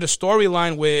if they did a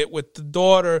storyline with the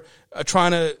daughter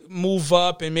trying to move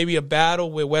up and maybe a battle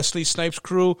with Wesley Snipes'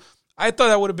 crew, I thought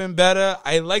that would have been better.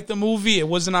 I liked the movie. It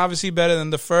wasn't obviously better than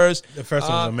the first. The first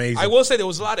one was amazing. I will say there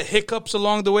was a lot of hiccups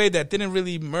along the way that didn't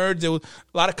really merge. There was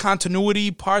a lot of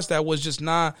continuity parts that was just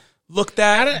not looked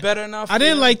at better enough. I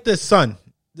didn't like the son.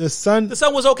 the son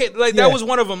was okay. Like that was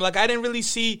one of them. Like I didn't really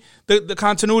see the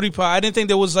continuity part. I didn't think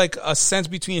there was like a sense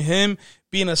between him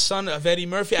being a son of Eddie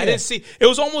Murphy. I didn't see. It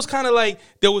was almost kind of like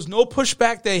there was no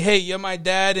pushback that, hey, you're my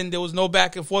dad, and there was no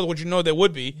back and forth, which you know there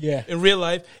would be in real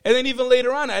life. And then even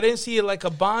later on, I didn't see it like a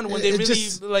bond when they really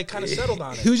like kind of settled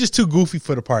on it. He was just too goofy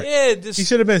for the part. Yeah, he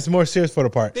should have been more serious for the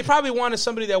part. They probably wanted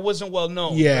somebody that wasn't well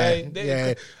known. Yeah,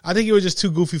 right? I think he was just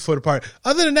too goofy for the part.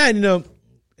 Other than that, you know,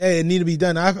 it needed to be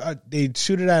done. They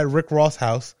shoot it at Rick Ross'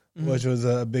 house, which was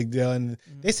a big deal, and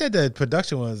they said the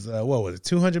production was what was it,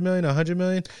 $200 million, $100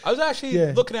 million? I was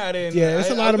actually looking at it. And it's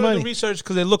a lot of money. The research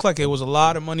because it looked like it was a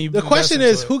lot of money. The question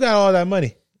is, who got all that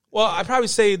money? Well, I'd probably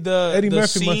say Eddie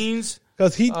Murphy scenes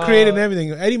because he created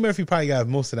everything. Eddie Murphy probably got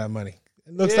most of that money.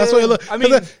 That's what it looks. I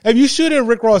mean, if you shoot in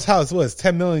Rick Ross' house, it's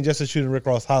 $10 million just to shoot in Rick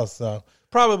Ross' house. So.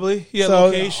 Probably,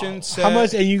 location, set. How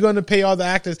much are you going to pay all the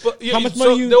actors? But, how much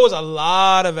money? There was a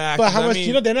lot of actors. But how much?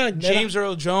 They're not James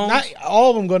Earl Jones. Not all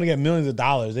of them going to get millions of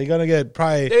dollars. They're going to get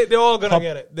probably. They're all going to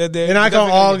get it. They're not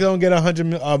all going to get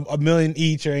 $100 million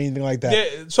each or anything like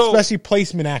that. Especially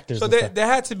placement actors. So there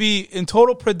had to be in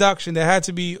total production. There had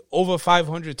to be over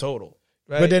 500 total.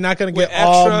 Right? But they're not going to get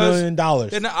all $1 million.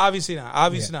 They're not, obviously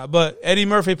not. But Eddie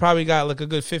Murphy probably got like a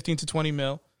good 15 to 20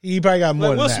 mil. He probably got more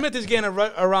than Will that. Smith is getting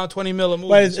around 20 mil a movie.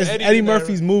 But it's Eddie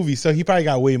Murphy's movie, so he probably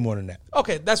got way more than that.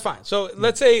 Okay, that's fine. So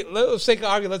let's take an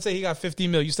argument. Let's say he got 50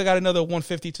 mil. You still got another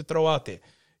 150 to throw out there.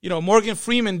 You know, Morgan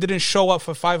Freeman didn't show up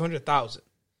for 500,000,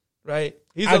 right?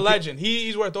 He's a legend.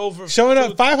 He's worth over showing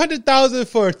up 500,000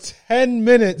 for 10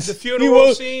 minutes. The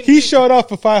funeral scene. He showed up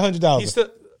for 500,000. He's still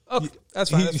okay.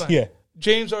 That's fine. That's fine. Yeah.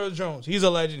 James Earl Jones. He's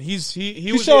a legend. He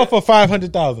showed up for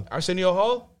 500,000. Arsenio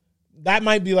Hall. That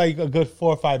might be like a good $4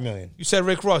 or $5 million. You said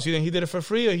Rick Ross. You think he did it for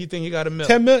free, or you think he got $1 million?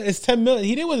 10 million. It's 10 million.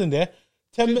 He wasn't there.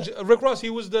 10 million. Rick Ross. He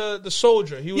was the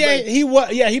soldier. He was he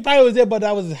was. Yeah, he probably was there, but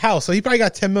that was his house, so he probably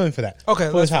got 10 million for that.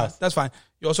 Okay, for his house. That's fine.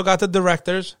 You also got the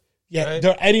directors. Yeah,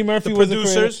 right? Eddie Murphy the was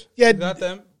producers. Yeah, you got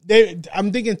them.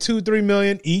 I'm thinking $2-3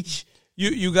 million each.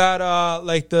 You got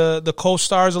like the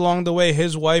co-stars along the way.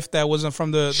 His wife that wasn't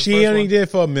from the she first only one. did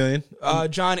for $1 million.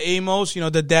 John Amos, you know,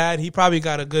 the dad. He probably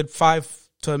got a good $5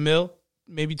 to $1 million.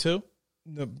 Maybe $2.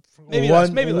 Maybe less.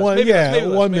 Maybe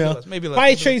less.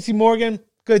 Probably Tracy Morgan,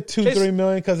 good $2-3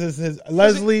 million because it's his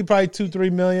Leslie probably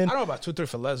 $2-3 million. I don't know about 2-3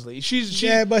 for Leslie. She's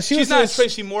not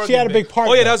Tracy Morgan. She had a big part.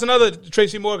 Oh yeah, that was another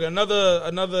Tracy Morgan,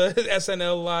 another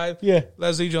SNL live. Yeah,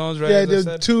 Leslie Jones. Right? Yeah,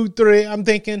 2-3. I'm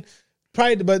thinking.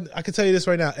 Probably, but I can tell you this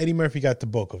right now: Eddie Murphy got the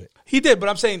bulk of it. He did, but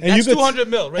I'm saying that's $200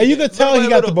 million, right? And you could tell he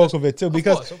got the bulk of it too,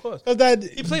 because of course. That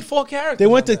he played 4 characters. They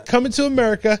went to Coming to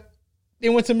America. They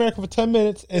went to America for 10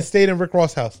 minutes and stayed in Rick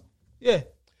Ross' house. Yeah,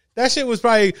 that shit was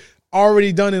probably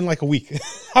already done in like a week.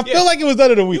 I feel like it was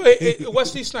done in a week.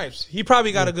 Wesley Snipes, he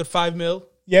probably got a good $5 million.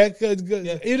 Yeah, good.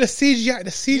 Yeah. Even the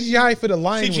CGI for the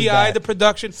lion was bad. The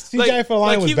production. CGI for the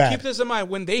lion was bad. Keep this in mind.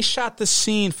 When they shot the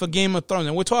scene for Game of Thrones,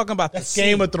 and we're talking about the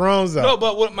Game of Thrones, though. No,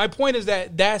 but my point is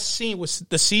that scene was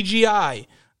the CGI,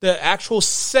 the actual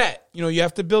set. You know, you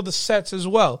have to build the sets as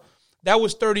well. That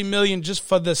was $30 million just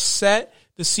for the set,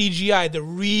 the CGI, the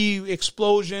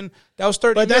re-explosion. That was $30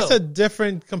 million. But that's a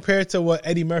different compared to what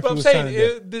Eddie Murphy was trying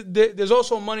to do. There's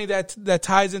also money that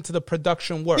ties into the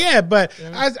production work. Yeah, but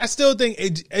I still think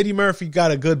Eddie Murphy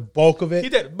got a good bulk of it. He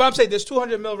did. But I'm saying there's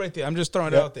 $200 million right there. I'm just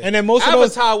throwing it out there. And then most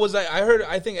Avatar was like,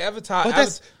 I think Avatar.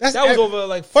 But that was over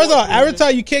like. First of all,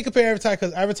 Avatar, you can't compare Avatar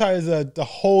because Avatar is the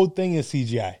whole thing is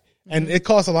CGI. And it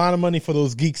costs a lot of money for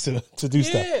those geeks to do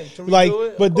stuff.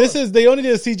 But this is, they only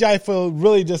did a CGI for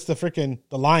really just the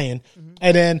lion.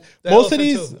 And then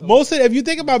if you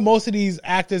think about most of these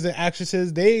actors and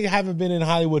actresses, they haven't been in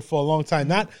Hollywood for a long time.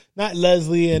 Not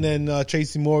Leslie and then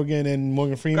Tracy Morgan and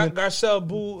Morgan Freeman.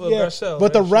 Garcelle.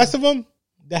 But the rest of them,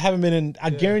 they haven't been in. I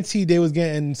guarantee they was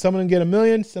getting, some of them get $1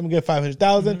 million, some get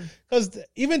 500,000. Because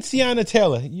even Tiana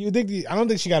Taylor, I don't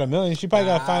think she got $1 million. She probably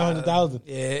got 500,000.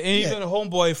 Yeah, and even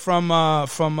Homeboy from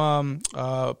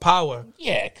Power.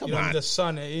 Yeah, come on, the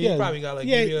son. He probably got like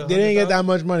they didn't get that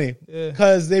much money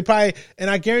because they probably. And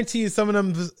I guarantee you, some of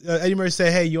them, Eddie Murphy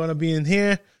say, "Hey, you want to be in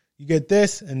here? You get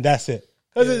this, and that's it."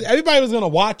 Because everybody was gonna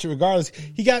watch it regardless.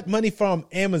 He got money from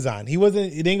Amazon. He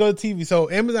didn't go to TV, so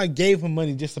Amazon gave him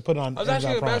money just to put on. I was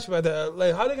actually going to ask you about that.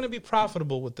 Like, how are they gonna be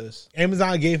profitable with this?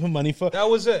 Amazon gave him money for that.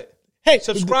 Was it? Hey,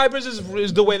 subscribers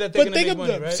is the way that they're gonna make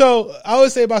money, right? So I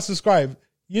always say about subscribe.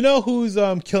 You know who's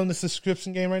killing the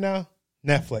subscription game right now?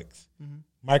 Netflix,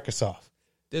 Microsoft,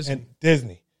 Disney.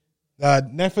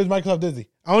 Netflix, Microsoft, Disney.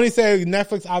 I only say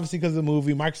Netflix obviously because of the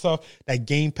movie. Microsoft, that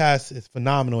Game Pass is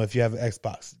phenomenal if you have an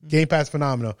Xbox. Game Pass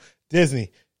phenomenal.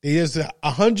 Disney, they just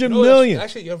 $100 million.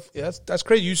 Actually, that's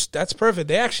crazy. That's perfect.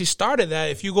 They actually started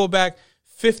that. If you go back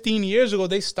 15 years ago,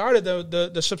 they started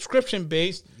the subscription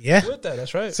base with that.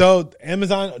 That's right. So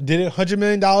Amazon did it $100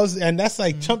 million, and that's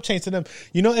like chump change to them.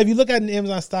 You know, if you look at an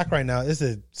Amazon stock right now, it's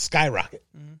a skyrocket.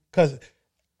 Because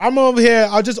I'm over here,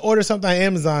 I'll just order something on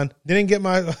Amazon, didn't get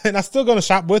my, and I'm still going to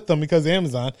shop with them because of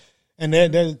Amazon. And I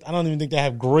don't even think they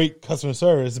have great customer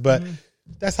service, but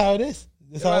that's how it is.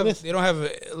 That's how it is. They don't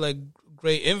have like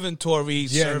great inventory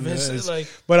service. Like,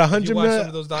 but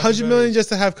 $100 million just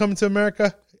to have come to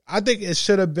America, I think it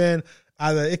should have been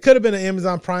either, it could have been an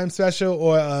Amazon Prime special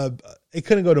or it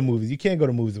couldn't go to movies. You can't go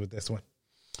to movies with this one.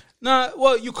 Nah,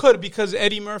 well, you could because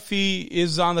Eddie Murphy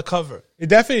is on the cover. It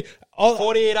definitely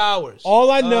 48 Hours.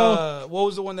 All I know, what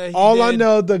was the one that he all did? I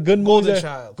know, the good movies,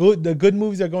 the good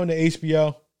movies are going to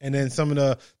HBO, and then some of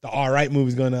the all right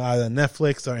movies going to either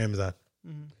Netflix or Amazon.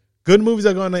 Good movies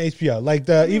are going to HBO, like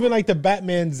even like the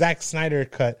Batman Zack Snyder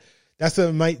cut. That's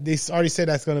they already said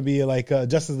that's going to be like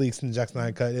Justice League Zack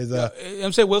Snyder cut is.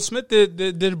 I'm saying Will Smith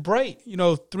did Bright,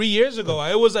 3 years ago.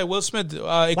 It was like Will Smith. A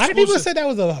lot of people said that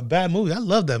was a bad movie. I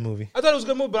love that movie. I thought it was a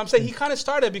good movie, but I'm saying he kind of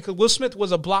started because Will Smith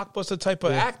was a blockbuster type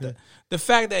of actor. Yeah. The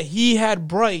fact that he had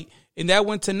Bright and that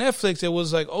went to Netflix, it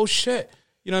was like, oh shit,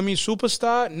 you know what I mean?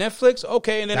 Superstar, Netflix,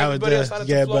 okay, and then everybody else started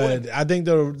to flow in. I think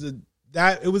that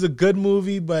it was a good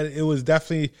movie, but it was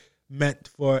definitely meant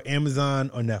for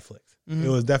Amazon or Netflix. It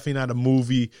was definitely not a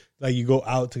movie like you go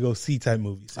out to go see type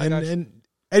movies. And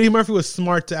Eddie Murphy was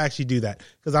smart to actually do that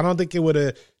because I don't think it would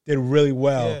have did really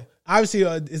well. Yeah. Obviously,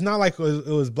 it's not like it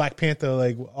was Black Panther,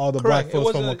 like all the black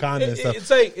folks from Wakanda and stuff.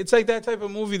 It's like that type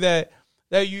of movie that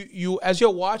you as you're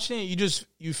watching it,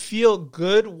 you feel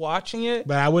good watching it.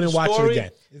 But I wouldn't watch it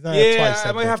again. It's not twice.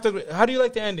 I might have to. How do you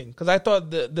like the ending? Because I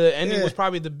thought the ending was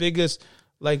probably the biggest.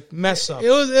 Like mess up. There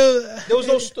was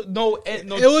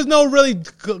no really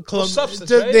close substance.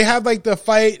 Right? They have like the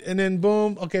fight, and then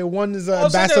boom. Okay, one is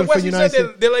ambassador for United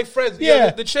States. They're like friends.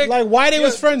 Yeah, the chick. Like why they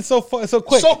was friends so quick? So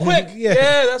quick.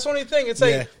 yeah, that's the only thing. It's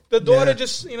like the daughter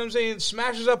just what I'm saying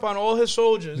smashes up on all his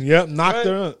soldiers. Yep, knocked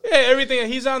her up. Yeah,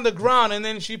 everything. He's on the ground, and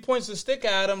then she points the stick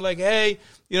at him like, "Hey,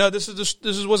 this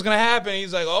is what's gonna happen."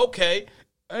 He's like, "Okay,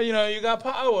 you got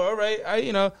power, all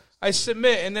right? I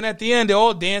submit," and then at the end they're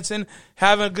all dancing,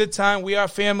 having a good time. We are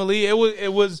family. It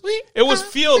was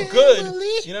feel good.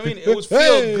 You know what I mean? It was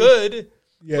feel good,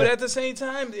 but at the same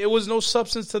time, it was no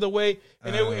substance to the way,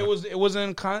 and there was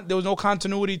no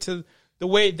continuity to the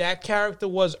way that character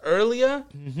was earlier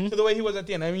to the way he was at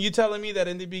the end. I mean, you telling me that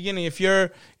in the beginning, if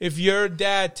your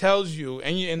dad tells you,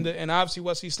 and obviously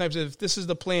Wesley Snipes, if this is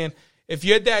the plan, if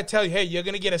your dad tells you, hey, you're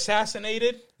gonna get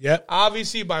assassinated,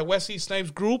 obviously by Wesley Snipes'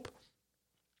 group.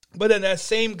 But then that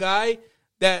same guy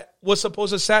that was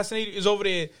supposed to assassinate you is over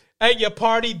there at your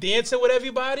party dancing with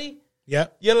everybody.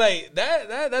 Yep. You're like,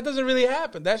 that doesn't really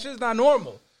happen. That's just not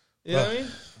normal. You know what I mean?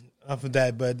 Off of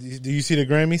that, but do you see the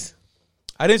Grammys?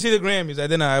 I didn't see the Grammys. I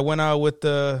didn't. I went out with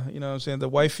the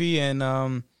wifey, and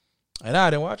I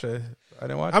didn't watch it. I'm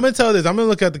going to tell this. I'm going to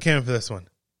look at the camera for this one.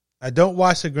 I don't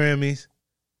watch the Grammys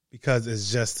because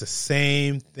it's just the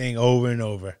same thing over and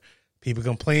over. People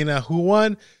complain about who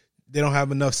won. They don't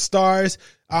have enough stars,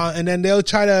 and then they'll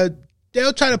try to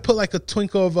put like a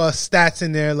twinkle of stats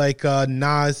in there, like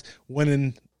Nas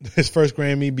winning his first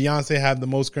Grammy, Beyonce have the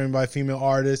most Grammy by a female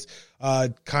artist,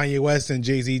 Kanye West and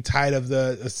Jay-Z tied of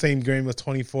the same Grammy with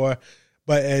 24,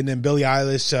 and then Billie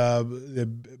Eilish,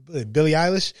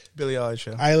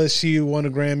 she won a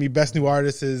Grammy. Best New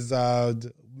Artist is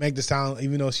Meg Thee Stallion,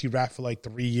 even though she rapped for like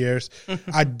 3 years.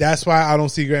 That's why I don't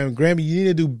see Grammy. Grammy, you need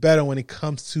to do better when it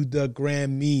comes to the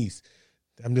Grammys.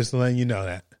 I'm just letting you know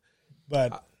that.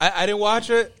 But I didn't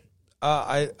watch it.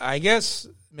 I guess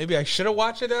maybe I should have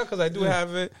watched it now because I do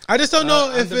have it. I just don't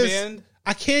know if it's.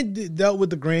 I can't deal with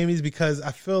the Grammys because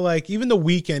I feel like even The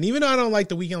Weeknd, even though I don't like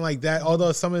The Weeknd like that,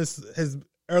 although some of his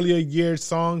earlier year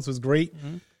songs was great,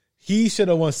 he should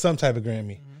have won some type of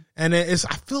Grammy. And I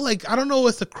feel like I don't know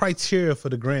what's the criteria for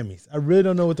the Grammys. I really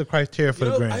don't know what the criteria for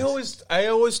the Grammys. I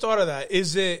always thought of that.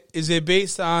 Is it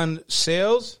based on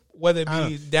sales, whether it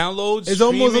be downloads? It's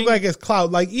streaming? almost look like it's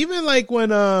clout. Like even like when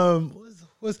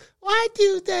was why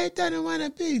Tuesday doesn't want a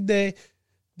big day.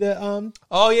 The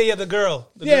the girl.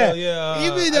 Girl, yeah.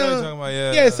 Even I know what you're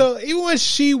talking about, So even when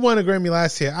she won a Grammy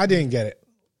last year, I didn't get it.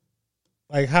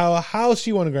 Like how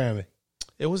she won a Grammy.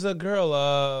 It was a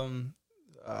girl.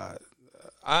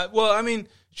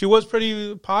 She was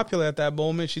pretty popular at that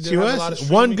moment. She did have a lot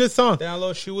of one good song.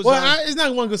 Download. She was. It's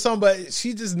not one good song, but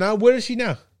she just not. Where is she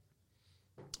now?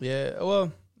 Yeah.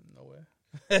 Well, nowhere.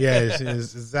 Yeah,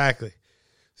 exactly.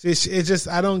 See, it's just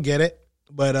I don't get it.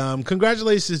 But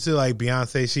congratulations to like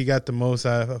Beyonce. She got the most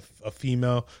a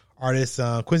female artist.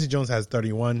 Quincy Jones has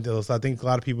 31. So I think a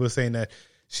lot of people are saying that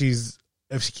she's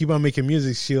if she keep on making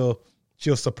music, she'll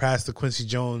surpass the Quincy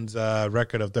Jones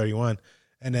record of 31.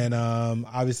 And then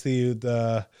obviously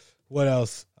what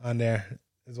else on there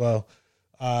as well?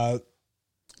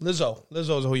 Lizzo is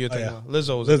who you're thinking of.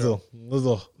 Lizzo.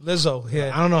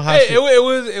 Yeah, I don't know how. Hey,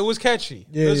 it was catchy.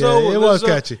 Yeah, Lizzo, it was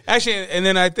catchy. Actually, and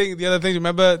then I think the other thing. Do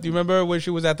you remember when she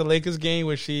was at the Lakers game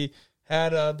where she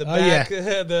had the back?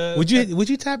 Yeah. Would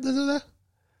you tap Lizzo there?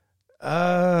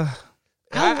 I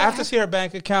have to see her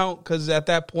bank account because at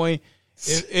that point,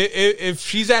 if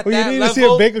she's at well, that you need level, to see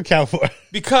her bank account for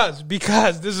because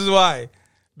this is why.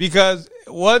 Because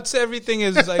once everything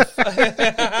is like,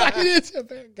 why you didn't see a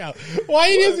bank account? Why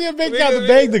you didn't see a bank account to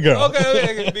beg the girl?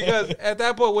 Okay, because at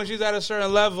that point, when she's at a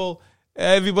certain level,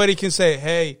 everybody can say,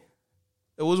 "Hey,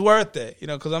 it was worth it,"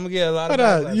 because I'm gonna get a lot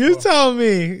of. You tell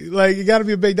me, like you got to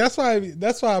be a big. That's why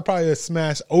I probably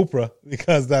smash Oprah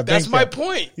because that's my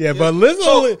point. Yeah, but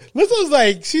Lizzo's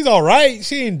like she's all right.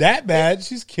 She ain't that bad.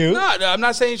 She's cute. No, I'm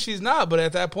not saying she's not, but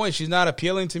at that point, she's not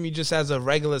appealing to me just as a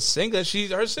regular singer.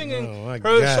 Her singing,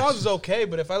 her songs is okay,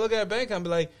 but if I look at her bank, I'll be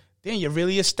like, damn, you're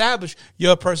really established.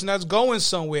 You're a person that's going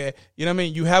somewhere. You know what I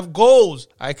mean? You have goals.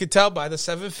 I could tell by the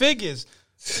 7 figures.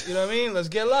 You know what I mean? Let's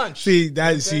get lunch.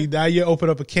 Now you open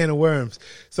up a can of worms.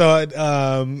 So,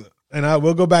 and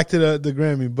we'll go back to the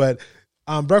Grammy, but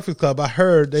Breakfast Club, I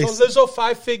heard they. So Lizzo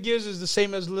 5 figures is the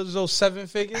same as Lizzo 7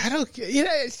 figures. I don't.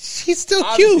 She's still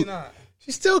cute. Not.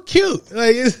 She's still cute.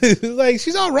 Like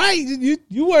she's all right.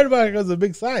 You worried about her because of the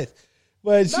big size,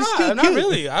 but she's still cute. Not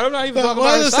really. I'm not even talking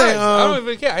about her size. I don't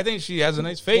even care. I think she has a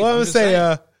nice face. Well, I would say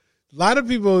a lot of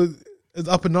people is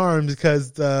up in arms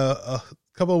because a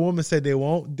couple of women said they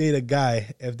won't date a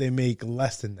guy if they make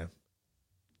less than them.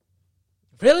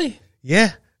 Really?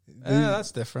 Yeah.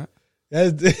 That's different.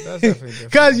 That's definitely different.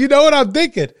 Because you know what I'm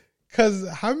thinking? Because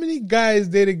how many guys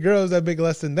dated girls that make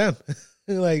less than them?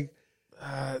 Well,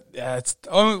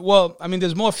 I mean,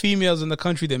 there's more females in the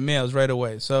country than males right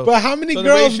away. But how many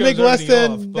girls make less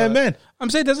than men? I'm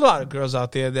saying there's a lot of girls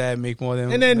out there that make more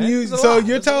than. And then men.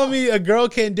 you're telling me a girl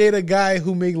can't date a guy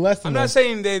who make less than. I'm not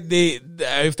saying that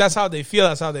if that's how they feel,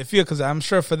 that's how they feel. Because I'm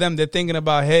sure for them, they're thinking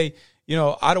about, hey,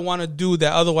 I don't want to do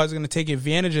that. Otherwise, they're going to take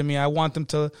advantage of me. I want them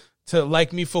to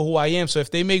like me for who I am. So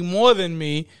if they make more than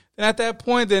me, then at that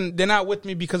point, then they're not with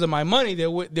me because of my money. They're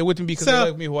with me because they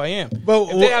like me who I am. But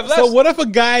if they have less, so what if a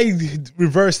guy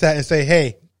reverse that and say,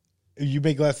 hey, if you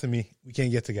make less than me, we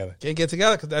can't get together? Can't get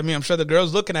together because I'm sure the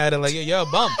girl's looking at it like, you're a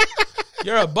bum.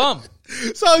 You're a bum.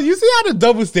 So you see how the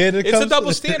double standard comes? It's a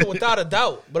double standard without a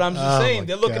doubt. But I'm just saying,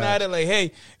 they're looking at it like,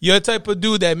 hey, you're the type of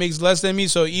dude that makes less than me,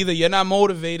 so either you're not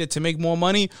motivated to make more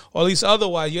money, or at least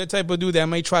otherwise, you're the type of dude that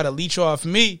may try to leech off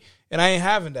me, and I ain't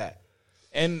having that.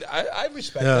 And I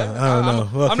respect that. I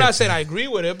don't know. I'm not saying I agree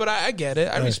with it, but I get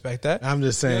it. I respect that. I'm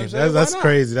just saying. That's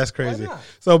crazy. That's crazy.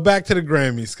 So back to the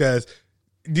Grammys, because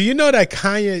do you know that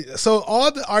Kanye? So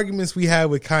all the arguments we had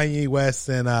with Kanye West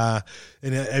and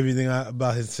everything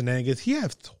about his shenanigans, he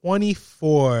has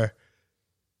 24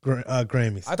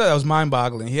 Grammys. I thought that was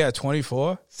mind-boggling. He had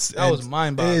 24. That was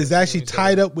mind-boggling. It's actually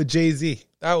tied up with Jay-Z.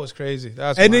 That was crazy. That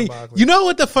was mind-boggling. Then, you know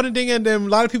what the funny thing? And then a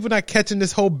lot of people not catching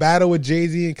this whole battle with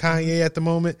Jay-Z and Kanye at the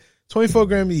moment. 24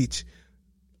 Grammys each.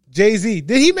 Jay-Z.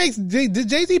 Did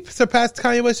Jay-Z surpass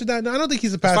Kanye West? No, I don't think he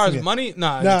surpassed him. As far as money?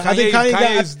 Nah, I think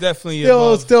Kanye's definitely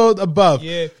still above.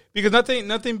 Yeah, because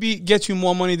nothing gets you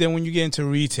more money than when you get into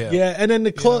retail. Yeah, and then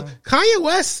Kanye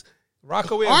West,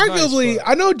 Rockaway arguably, nice,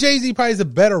 I know Jay-Z probably is a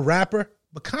better rapper,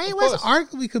 but Kanye West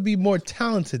arguably could be more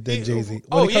talented than Jay-Z. Of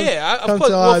course.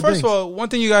 Well, first of all, one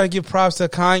thing you got to give props to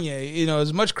Kanye.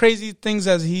 As much crazy things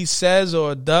as he says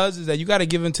or does, is that you got to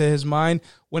give into his mind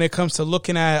when it comes to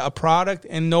looking at a product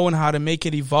and knowing how to make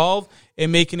it evolve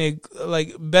and making it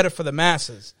like better for the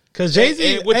masses. Because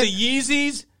Jay-Z with the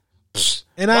Yeezys,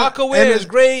 Rockaway is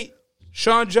great.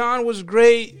 Sean John was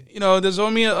great. There's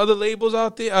only other labels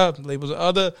out there,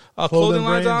 other clothing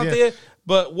lines out there.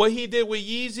 But what he did with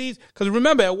Yeezys, because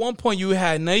remember, at one point you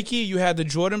had Nike, you had the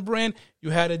Jordan brand,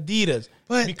 you had Adidas.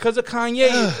 But because of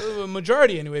Kanye,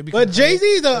 majority anyway. But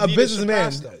Jay-Z's a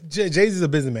businessman. Jay-Z's a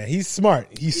businessman. He's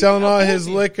smart. He's selling all his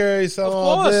liquor. He's selling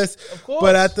all this. Of course.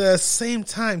 But at the same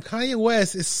time, Kanye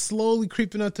West is slowly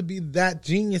creeping up to be that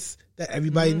genius that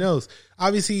everybody knows.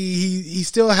 Obviously, he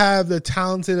still have the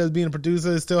talented as being a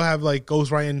producer, still have like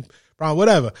ghostwriting,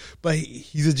 whatever. But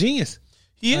he's a genius.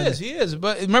 He is.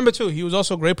 But remember, too, he was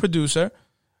also a great producer.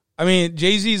 I mean,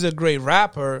 Jay-Z is a great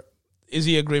rapper. Is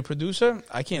he a great producer?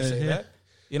 I can't say that.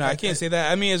 I can't say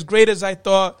that. I mean, as good as I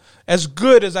thought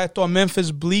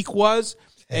Memphis Bleak was,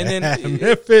 And then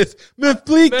Memphis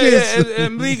Bleakers.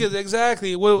 and Bleakers,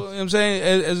 exactly. Well, I'm saying,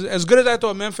 as good as I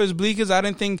thought Memphis Bleakers, I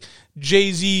didn't think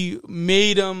Jay-Z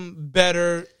made them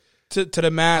better to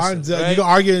the masses. You Right? can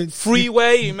argue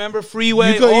Freeway, you remember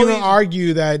Freeway? You could All even these-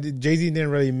 argue that Jay-Z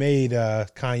didn't really made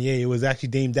Kanye. It was actually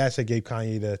Dame Dash that gave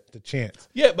Kanye the chance.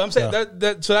 Yeah, but I'm saying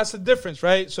so that's the difference,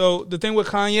 right? So the thing with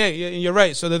Kanye, you're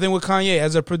right. So the thing with Kanye,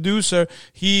 as a producer,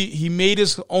 he made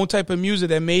his own type of music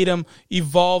that made him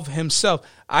evolve himself.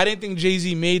 I didn't think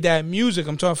Jay-Z made that music.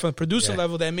 I'm talking from the producer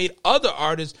level that made other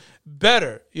artists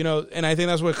better, and I think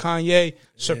that's where Kanye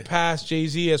surpassed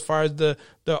Jay-Z as far as the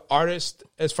artist,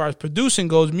 as far as producing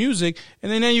goes, music,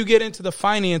 and then you get into the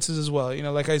finances as well.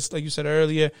 Like you said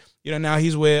earlier, now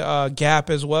he's with Gap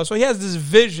as well, so he has this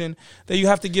vision that you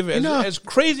have to give it. As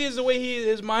crazy as the way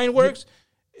his mind works,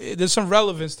 there's some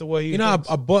relevance to what he. I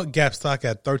bought Gap stock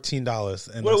at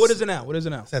 $13, and what is it now? What is it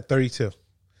now? It's at 32.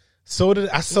 Sold it.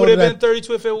 I sold Would it have been at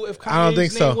 32 if Kanye's I don't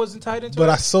think name so. wasn't tied into But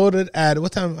it. I sold it at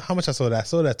what time? How much I sold it at? I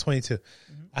sold it at 22.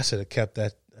 I should have kept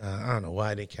that. I don't know why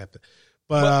I didn't keep it.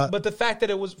 But the fact that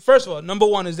it was, first of all, number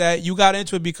one is that you got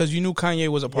into it because you knew Kanye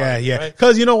was a part of it, right?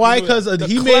 Because you know why? You knew Because it. The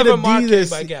he made clever marketing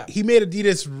by Adidas. Gap. He made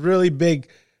Adidas really big.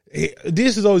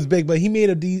 Adidas is always big, but he made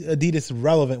Adidas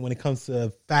relevant when it comes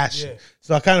to fashion. Yeah.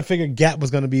 So I kind of figured Gap was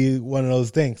going to be one of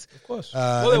those things. Of course.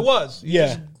 Well, it was. You yeah.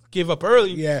 just gave up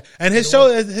early. Yeah, and his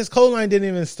clothing line didn't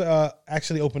even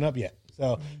actually open up yet.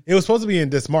 So it was supposed to be in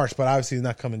this March, but obviously it's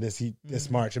not coming this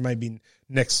March. It might be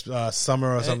next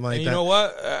summer or something like that. You know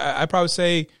what? I probably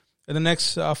say in the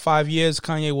next 5 years,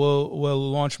 Kanye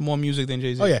will launch more music than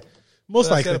Jay-Z. Oh yeah, most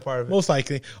So that's the likely. other part of it. Most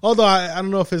likely. Although I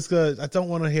don't know if it's good. I don't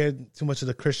want to hear too much of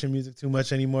the Christian music too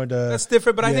much anymore. That's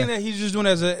different, but I think that he's just doing it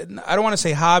as I don't want to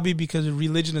say hobby because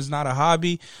religion is not a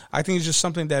hobby. I think it's just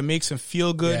something that makes him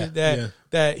feel good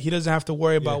that he doesn't have to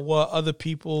worry about what other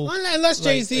people. Unless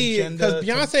Jay-Z, because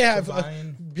Beyonce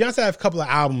have a couple of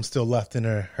albums still left in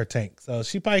her tank, so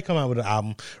she probably come out with an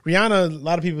album. Rihanna, a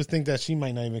lot of people think that she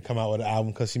might not even come out with an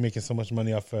album because she's making so much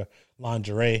money off her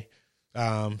lingerie.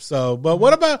 But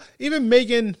what about even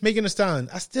Megan Thee Stallion?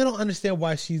 I still don't understand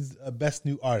why she's a best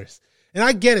new artist. And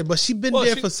I get it, but she's been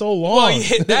there for so long.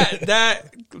 Well,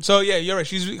 so yeah, you're right.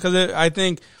 She's because I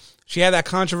think she had that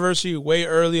controversy way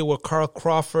earlier with Carl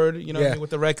Crawford, with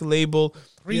the record label.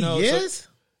 3 years?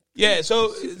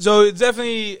 So it's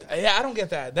definitely, I don't get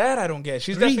that. That I don't get.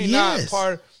 She's definitely not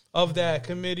part of that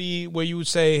committee where you would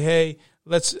say, hey,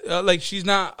 let's, she's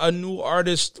not a new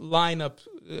artist lineup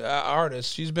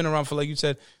artist. She's been around for, like you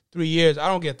said, 3 years. I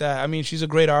don't get that. I mean, she's a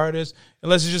great artist.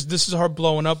 Unless it's just this is her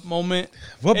blowing up moment.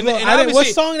 What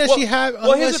song does she have?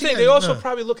 Well, here's the thing. They also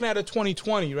probably looking at a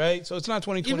 2020, right? So it's not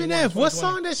 2020. Even if, what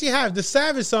song does she have? The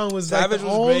Savage song was Savage the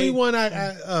was only great. one I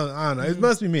don't know. It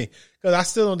must be me because I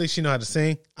still don't think she know how to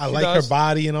sing. I She like does. her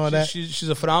body and all that. She's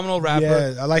a phenomenal rapper.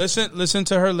 Yeah, I like- listen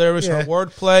to her lyrics. Yeah. Her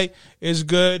wordplay is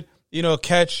good.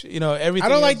 Catch everything. I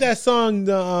don't like that song.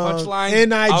 The Punchline,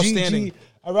 NIGG. outstanding.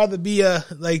 I'd rather be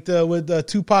with the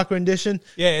Tupac rendition.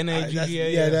 Yeah,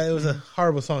 NIGG. That was a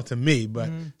horrible song to me.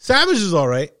 But Savage is all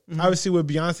right. Obviously with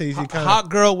Beyonce, he kind of Hot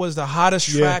Girl was the hottest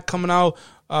track coming out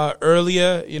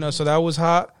earlier. So that was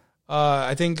hot.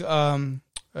 I think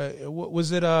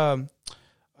was it not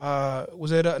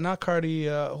Cardi?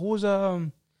 Who was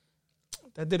that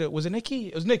did it? Was it Nicki?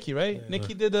 It was Nicki, right? Yeah,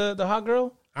 Nicki did the Hot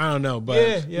Girl. I don't know,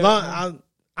 but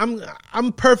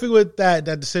I'm perfect with that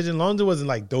decision. Long as it wasn't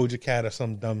like Doja Cat or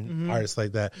some dumb artist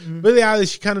like that. Billie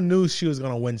Eilish, she kind of knew she was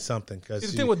gonna win something. Cause the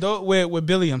thing with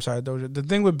Billie, I'm sorry, Doja. The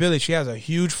thing with Billie, she has a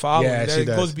huge following. Yeah, it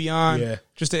goes beyond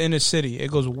just the inner city. It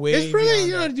goes way. It's really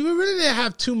you really didn't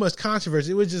have too much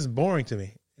controversy. It was just boring to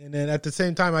me. And then at the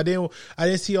same time, I didn't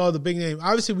see all the big names.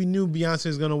 Obviously, we knew Beyonce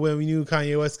was going to win. We knew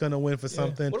Kanye West was going to win for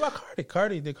something. What about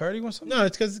Cardi? Did Cardi win something? No,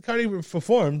 it's because Cardi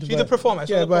performed. She did perform.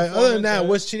 Yeah, but other than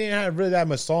that, she didn't have really that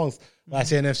much songs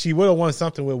last year. And if she would have won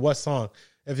something with what song?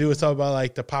 If you were talking about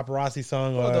like the Paparazzi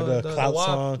song or the Clout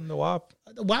song. The WAP.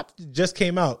 The WAP just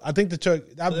came out. I think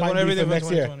that might be for next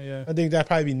year. Yeah. I think that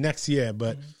probably be next year.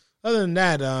 But other than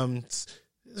that,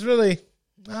 it's really,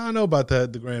 I don't know about the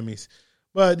Grammys.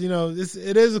 But,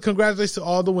 it is a congratulations to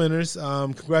all the winners.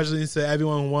 Congratulations to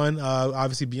everyone who won.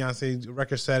 Obviously, Beyonce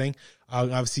record setting.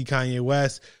 Obviously, Kanye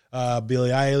West,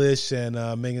 Billie Eilish,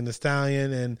 and Megan Thee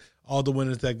Stallion, and all the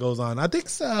winners that goes on. I think,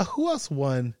 who else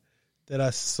won that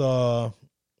I saw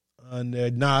on there?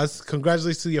 Nas.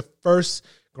 Congratulations to your first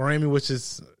Grammy, which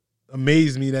is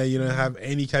amazed me that you don't have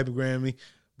any type of Grammy.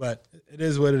 But it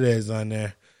is what it is on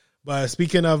there. But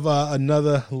speaking of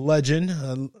another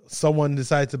legend, someone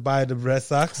decided to buy the Red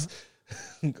Sox,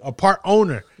 a part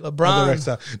owner LeBron. of the Red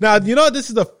Sox. Now, this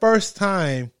is the first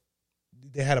time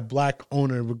they had a black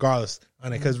owner regardless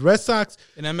on it. Because Red Sox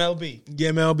in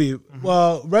MLB,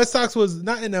 Well, Red Sox was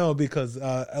not in MLB because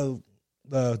the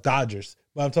Dodgers,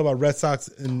 but I'm talking about Red Sox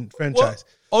in franchise.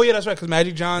 Oh yeah, that's right. Because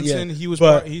Magic Johnson, he's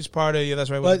part of. Yeah, that's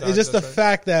right. But it's just the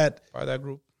fact that part of that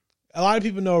group. A lot of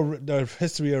people know the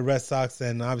history of Red Sox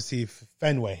and obviously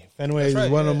Fenway. Fenway is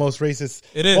one of the most racist.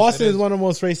 It is. Boston is one of the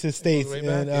most racist states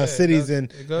and cities in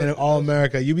all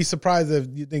America. You'd be surprised if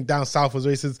you think down south was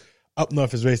racist. Up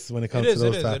north is racist when it comes to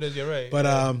those stuff. It is. You're right.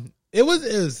 But it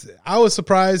was. I was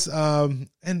surprised. And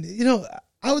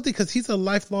I would think because he's a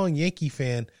lifelong Yankee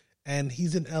fan and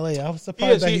he's in LA. I was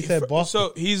surprised that he said Boston.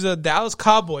 So he's a Dallas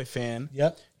Cowboy fan.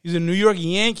 Yep. He's a New York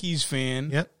Yankees fan.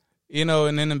 Yep.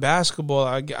 And then in basketball,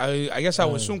 I guess I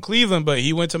would assume Cleveland, but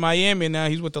he went to Miami and now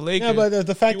he's with the Lakers. Yeah, but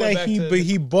the fact that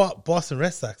he bought Boston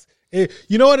Red Sox.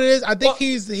 You know what it is? I think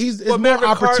he's more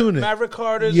opportunity. Maverick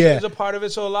Carter is a part of it.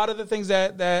 So a lot of the things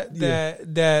that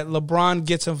LeBron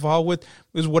gets involved with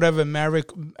is whatever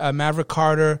Maverick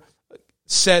Carter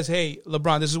says. Hey,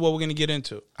 LeBron, this is what we're going to get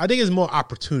into. I think it's more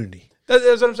opportunity.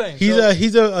 That's what I'm saying.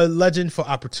 He's a legend for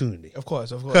opportunity. Of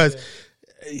course. Because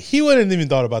he wouldn't even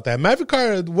thought about that. Maverick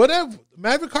Carter, whatever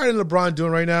Maverick Carter and LeBron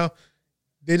doing right now,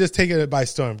 they're just taking it by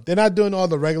storm. They're not doing all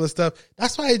the regular stuff.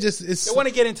 That's why they want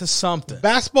to get into something.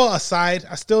 Basketball aside,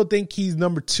 I still think he's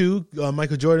number 2,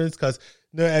 Michael Jordan's, because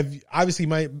obviously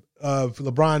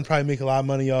LeBron probably make a lot of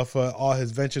money off all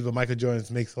his ventures, but Michael Jordan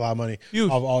makes a lot of money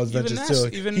off all his ventures too.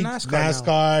 Even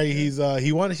NASCAR.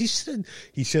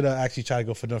 He should have actually tried to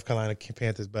go for North Carolina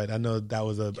Panthers, but I know that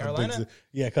was a big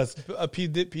because P.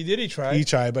 Diddy tried. He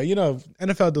tried, but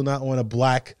NFL do not want a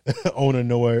black owner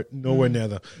nowhere near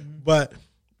them. But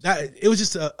it was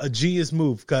just a genius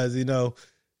move because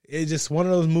it's just one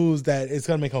of those moves that it's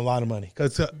going to make a lot of money.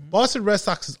 Because Boston Red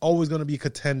Sox is always going to be a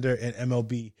contender in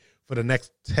MLB for the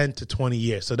next 10 to 20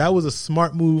 years. So that was a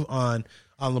smart move on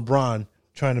LeBron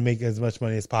trying to make as much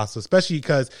money as possible, especially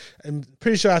because I'm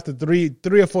pretty sure after three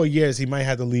or 4 years, he might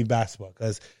have to leave basketball.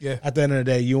 Because at the end of the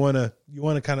day, you want to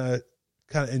kind of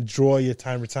enjoy your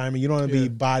time retirement. You don't want to be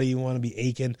body. You want to be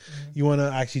aching. You want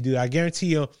to actually do that. I guarantee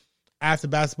you, after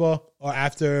basketball,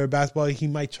 he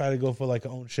might try to go for like an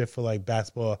ownership for like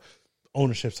basketball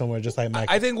ownership somewhere, just like Mike.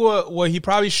 I think what he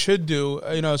probably should do,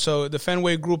 so the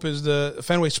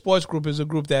Fenway Sports Group is a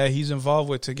group that he's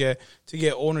involved with to get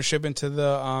ownership into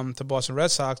the to Boston Red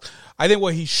Sox. I think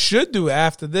what he should do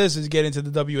after this is get into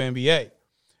the WNBA,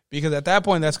 because at that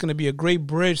point that's going to be a great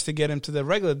bridge to get him to the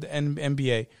regular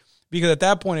NBA. Because at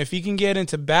that point, if he can get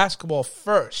into basketball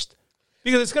first.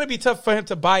 Because it's going to be tough for him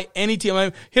to buy any team. I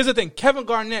mean, here's the thing. Kevin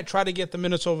Garnett tried to get the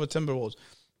Minnesota Timberwolves.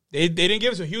 They didn't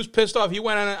give it to him. He was pissed off. He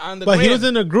went on the But he was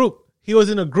in a group.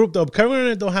 Though. Kevin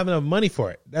Garnett don't have enough money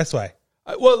for it. That's why.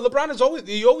 Well, LeBron is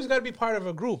always got to be part of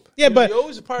a group. Yeah, but you're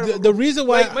always a part of a group. The reason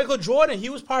why... Like Michael Jordan,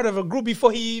 he was part of a group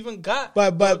before he even got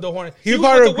but the Hornets. He was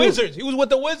part of the Wizards. He was with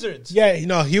the Wizards. Yeah,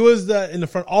 he was in the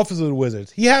front office of the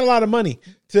Wizards. He had a lot of money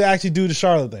to actually do the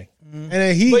Charlotte thing. And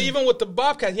then but even with the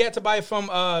Bobcats, he had to buy it from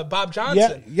Bob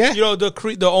Johnson. Yeah.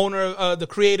 The owner, the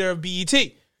creator of BET.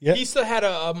 Yeah. He still had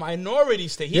a minority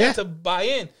stake. He had to buy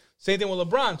in. Same thing with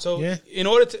LeBron. So in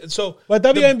order to but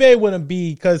WNBA wouldn't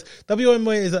be, because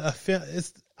WNBA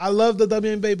is I love the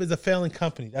WNBA, but it's a failing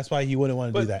company. That's why he wouldn't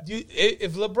want to do that.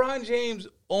 If LeBron James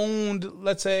owned,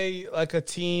 let's say, like a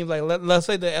team, like let's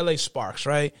say the LA Sparks,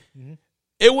 right? Mm-hmm.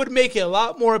 It would make it a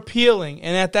lot more appealing,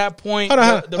 and at that point,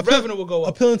 the revenue will go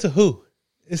up. Appealing to who?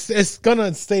 It's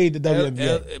gonna stay the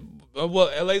WNBA.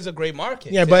 Well, LA's a great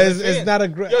market. Yeah, but it's not a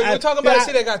great. You're talking about a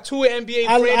city that got 2 NBA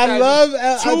franchises. I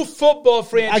love 2 football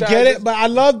franchises. I get it, but I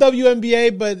love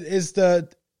WNBA. But it's the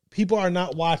people are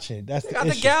not watching. That's they got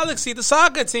the Galaxy, the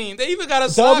soccer team. They even got a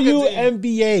soccer team.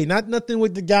 WNBA, not nothing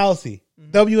with the Galaxy.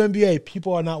 Mm-hmm. WNBA,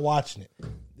 people are not watching it.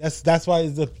 That's why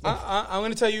it's I'm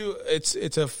going to tell you, it's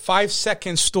a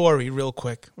 5-second story, real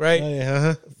quick,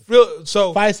 right?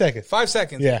 So 5 seconds. 5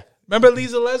 seconds. Yeah. Remember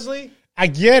Lisa Leslie? I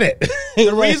get it.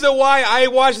 The reason why I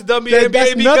watched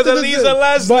WNBA because of Lisa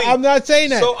Leslie. But I'm not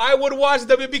saying that. So I would watch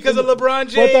WNBA because of LeBron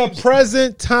James. But the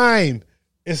present time,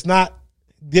 it's not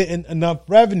getting enough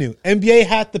revenue. NBA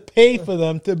had to pay for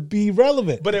them to be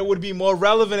relevant. But it would be more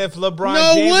relevant if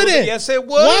LeBron James wouldn't. Yes, it would.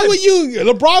 Why would you?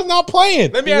 LeBron's not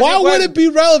playing. Why would it be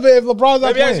relevant if LeBron's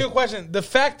not playing? Let me ask you a question. The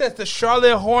fact that the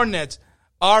Charlotte Hornets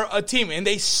are a team and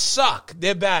they suck,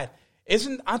 they're bad,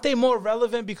 aren't they more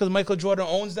relevant because Michael Jordan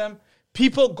owns them?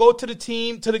 people go to the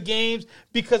team, to the games,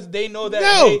 because they know that.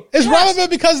 No, it's relevant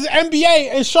because it's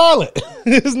NBA and Charlotte.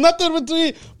 There's nothing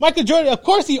between Michael Jordan. Of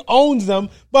course, he owns them,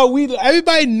 but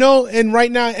everybody know. And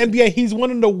right now, NBA, he's one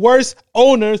of the worst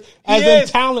owners as in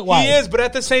talent wise. He is, but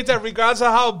at the same time, regardless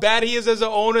of how bad he is as an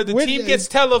owner, the team gets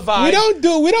televised.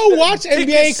 We don't watch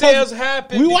NBA because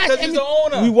we watch he's the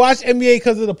owner. We watch NBA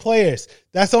because of the players.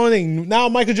 That's the only thing. Now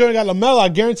Michael Jordan got LaMelo. I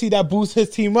guarantee that boosts his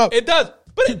team up. It does.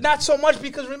 But not so much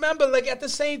because remember, like at the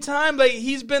same time, like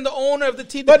he's been the owner of the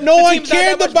team. But no one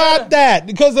cared about that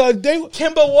because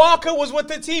Kimber Walker was with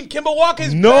the team. Kimber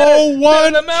Walker's no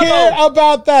one cared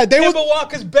about that. Kimber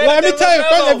Walker's better. Let me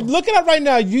tell you, look it up right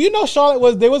now. You know, Charlotte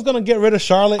was going to get rid of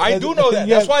Charlotte. I do know that.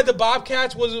 Yeah. That's why the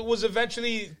Bobcats was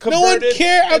eventually converted. No one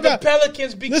cared about the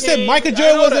Pelicans. Listen, Michael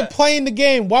Jordan wasn't playing the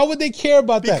game. Why would they care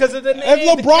about that? Because of the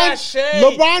name, the cachet,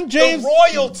 LeBron James, the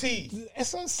royalty.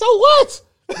 So what?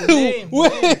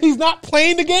 He's not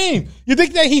playing the game. You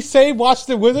think that he saved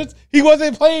Washington Wizards? He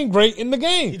wasn't playing great in the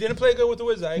game. He didn't play good with the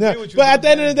Wizards. I agree with you. But at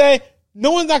the end of the day,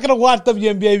 no one's not going to watch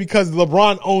WNBA because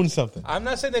LeBron owns something. I'm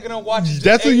not saying they're going to watch.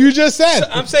 That's what you just said.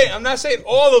 I'm not saying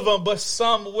all of them, but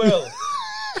some will.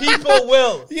 People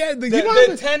will. Yeah,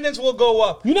 the attendance will go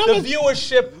up. The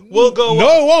viewership will go up.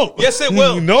 No, it won't. Yes, it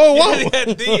will. No, it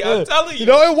won't. D, I'm telling you.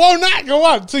 No, it will not go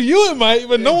up. To you, it might,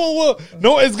 but no one will.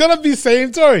 No, it's going to be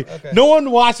same story. Okay. No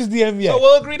one watches the NBA. So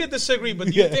we'll agree to disagree, but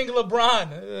do you think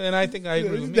LeBron, and I think I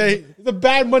agree with me. It's a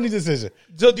bad money decision.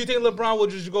 So do you think LeBron will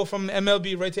just go from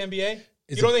MLB right to NBA?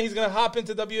 You don't think he's going to hop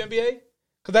into WNBA?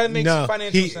 Because that makes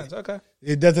financial sense. Okay.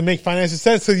 It doesn't make financial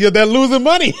sense because they're losing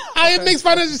money. It makes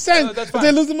financial sense because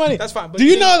they're losing money. That's fine. But do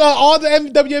you know that all the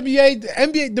WNBA, the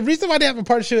NBA, the reason why they have a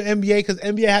partnership with NBA because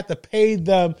NBA had to pay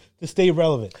them to stay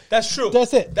relevant. That's true.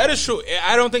 That's it. That is true.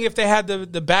 I don't think if they had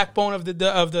the backbone of the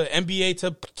NBA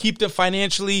to keep them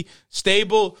financially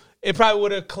stable, it probably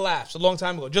would have collapsed a long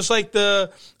time ago. Just like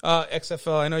the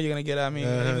XFL. I know you're going to get at me.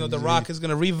 Even though The Rock is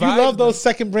going to revive You love those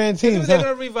second brand teams. They're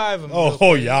going to revive them.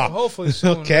 Oh yeah. Hopefully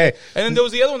soon. Okay. Right? And then there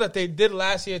was the other one that they did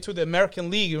last year, too, the American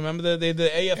League. Remember the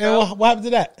AFL? And what happened to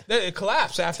that? It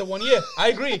collapsed after 1 year. I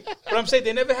agree. But I'm saying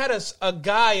they never had a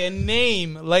guy, a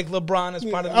name like LeBron as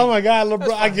part of the league. Oh, my God.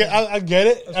 LeBron. I get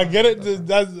it. I get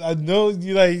it. I know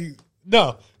you like...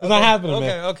 No, it's not happening,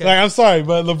 man. Okay. Like, I'm sorry,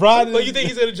 but LeBron... But you think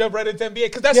he's going to jump right into NBA?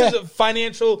 Because that's his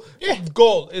financial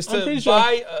goal, is to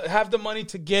have the money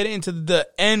to get into the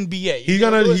NBA. He's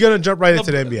gonna jump right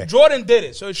into the NBA. Jordan did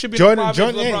it, so it should be Jordan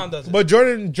LeBron does it. But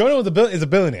Jordan is a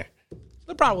billionaire.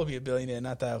 LeBron will be a billionaire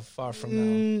not that far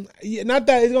from now. Not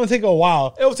that. It's going to take a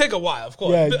while. It will take a while, of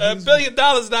course. Yeah, $1 billion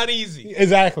is not easy.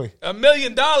 Exactly. $1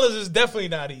 million is definitely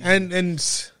not easy. And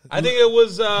I think it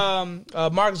was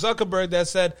Mark Zuckerberg that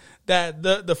said that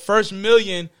the first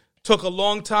million took a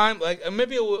long time. Like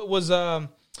maybe it was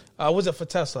it for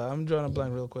Tesla? I'm drawing a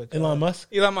blank real quick. Elon Musk.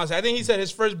 I think he said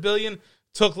his first billion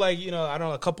took I don't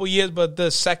know, a couple years, but the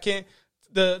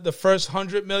first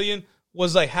 100 million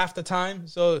was like half the time.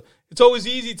 So it's always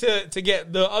easy to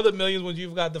get the other millions when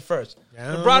you've got the first.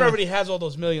 LeBron already has all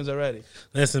those millions already.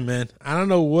 Listen, man, I don't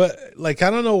know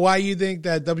why you think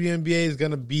that WNBA is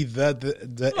gonna be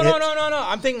the No.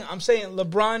 I'm saying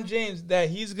LeBron James, that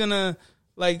he's gonna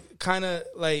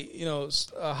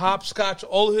hopscotch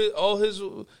all his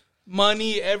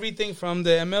money, everything from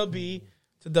the MLB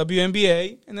to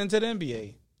WNBA and then to the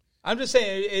NBA. I'm just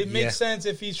saying it makes sense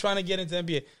if he's trying to get into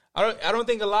NBA. I don't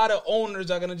think a lot of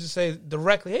owners are going to just say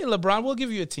directly, hey, LeBron, we'll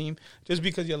give you a team just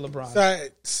because you're LeBron.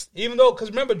 Even though, because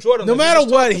remember, Jordan. No matter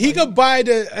what, he could buy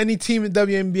any team in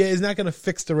WNBA. It's not going to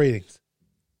fix the ratings.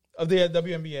 Of the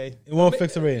WNBA. It won't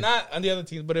fix the ratings. Not on the other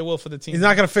teams, but it will for the team. He's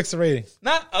not going to fix the ratings.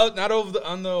 Not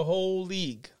on the whole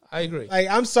league. I agree.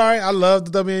 I'm sorry. I love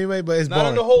the WNBA, but it's not boring.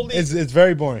 On the whole league. It's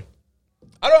very boring.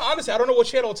 I don't know what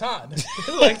channel it's on.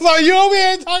 So you over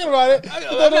here talking about it.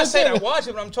 I'm not saying I watch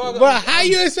it, but I'm talking. But how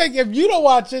you expect, if you don't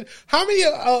watch it, how many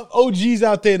OGs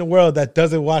out there in the world that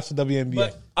doesn't watch the WNBA?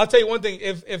 But I'll tell you one thing.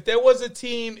 If there was a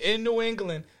team in New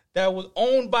England that was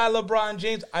owned by LeBron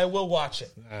James, I will watch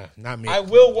it. Not me. I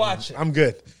will watch it. I'm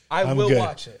good. I will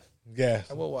watch it. Yeah.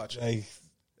 I will watch it.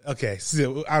 Okay.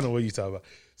 So, I don't know what you're talking about.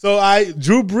 So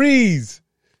Drew Brees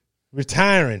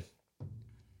retiring.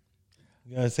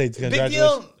 You gotta say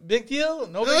congratulations. Big deal?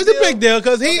 No big deal? It's a big deal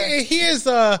because he is,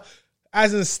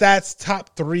 as in stats,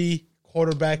 top 3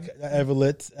 quarterback ever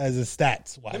lit as in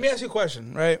stats. Let me ask you a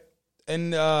question, right?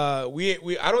 And I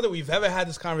don't think we've ever had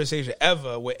this conversation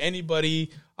ever with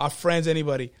anybody, our friends,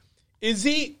 anybody. Is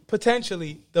he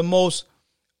potentially the most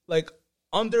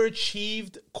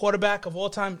underachieved quarterback of all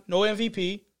time? No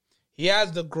MVP. He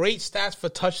has the great stats for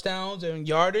touchdowns and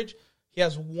yardage. He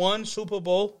has 1 Super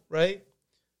Bowl, right?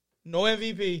 No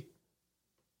MVP.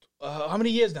 how many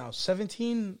years now?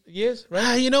 17 years,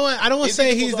 right? You know what? I don't want to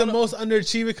say he's the on most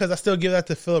underachiever because I still give that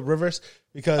to Phillip Rivers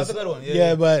because That's a good one.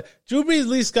 Yeah. but Drew Brees at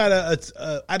least got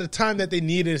at a time that they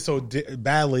needed it so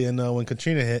badly, and when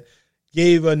Katrina hit,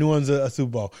 gave New Orleans a Super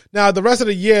Bowl. Now the rest of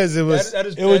the years it was I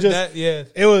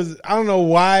don't know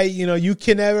why you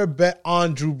can never bet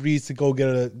on Drew Brees to go get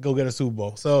a Super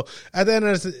Bowl. So at the end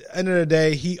of the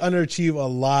day, he underachieved a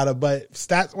lot but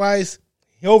stats wise.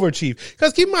 He overachieved.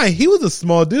 Because keep in mind, he was a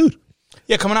small dude.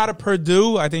 Yeah, coming out of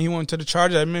Purdue, I think he went to the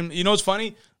Chargers. I mean, it's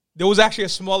funny? There was actually a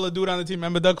smaller dude on the team.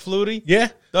 Remember Doug Flutie? Yeah.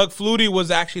 Doug Flutie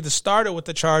was actually the starter with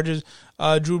the Chargers.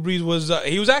 Drew Brees was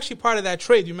he was actually part of that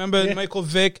trade. You remember Michael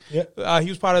Vick? Yeah. He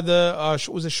was part of the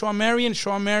was it Sean Marion?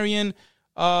 Sean Marion,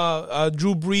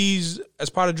 Drew Brees as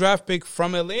part of draft pick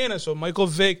from Atlanta. So Michael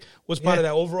Vick was part of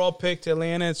that overall pick to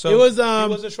Atlanta. So he was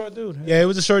a short dude. Yeah, he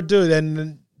was a short dude.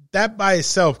 And that by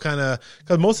itself kind of,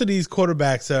 because most of these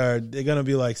quarterbacks they're going to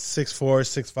be like 6'4",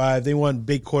 6'5". They want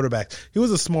big quarterbacks. He was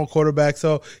a small quarterback,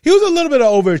 so he was a little bit of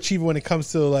overachiever when it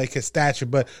comes to like his stature.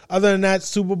 But other than that,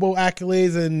 Super Bowl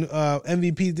accolades and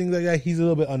MVP, things like that, he's a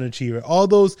little bit underachiever. All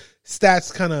those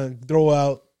stats kind of throw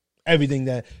out everything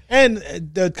that. And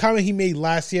the comment he made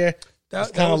last year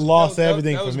kind of lost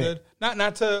everything for me. Good.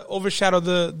 Not to overshadow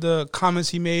the comments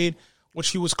he made, which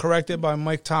he was corrected by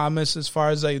Mike Thomas as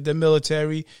far as like the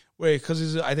military, where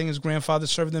because I think his grandfather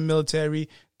served in the military,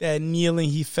 that kneeling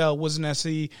he felt wasn't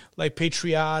necessarily like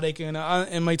patriotic, and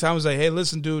Mike Thomas was like, "Hey,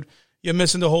 listen, dude, you're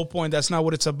missing the whole point. That's not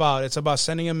what it's about. It's about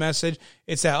sending a message.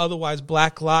 It's that otherwise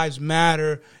Black Lives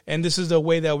Matter, and this is the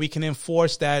way that we can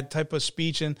enforce that type of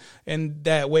speech and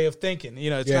that way of thinking.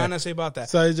 It's not necessarily about that.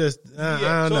 So it's just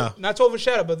I don't know. Not to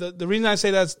overshadow, but the reason I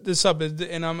say this up is,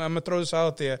 and I'm gonna throw this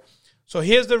out there. So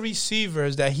here's the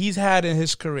receivers that he's had in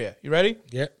his career. You ready?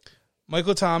 Yeah.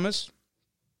 Michael Thomas.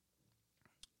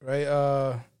 Right?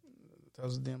 That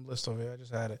was a damn list over here. I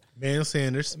just had it. Emmanuel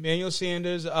Sanders.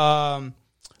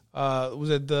 Was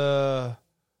it the...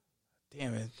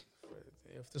 Damn it.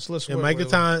 If this list Michael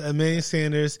Thomas, Emmanuel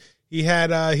Sanders. He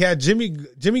had Jimmy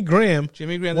Graham.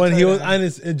 Jimmy Graham. When he was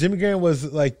on Jimmy Graham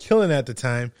was like killing at the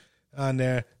time on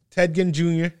there. Ted Ginn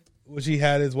Jr., which he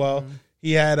had as well. Mm-hmm.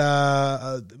 He had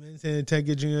Ted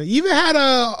Ginn Jr. He even had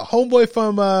a homeboy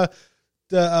from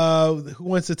who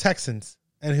went to Texans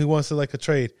and who wants to like a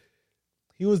trade.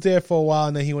 He was there for a while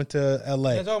and then he went to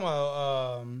LA. You're talking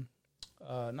about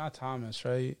not Thomas,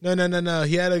 right? No.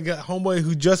 He had a homeboy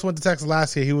who just went to Texas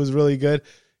last year. He was really good.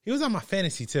 He was on my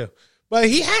fantasy too. But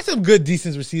he had some good,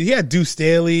 decent receivers. He had Deuce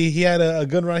Staley. He had a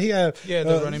good run. He had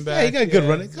the running back. Yeah, he got a good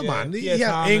running. Come on. He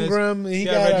had Ingram. He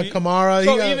got Kamara.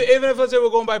 So even if let's say we're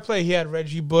going by play, he had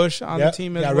Reggie Bush on the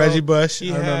team as well. Reggie Bush. I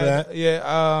remember that.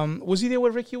 Yeah. Was he there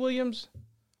with Ricky Williams?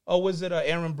 Or was it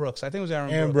Aaron Brooks? I think it was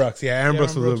Aaron Brooks. Yeah, Aaron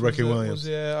Brooks was with Ricky Williams.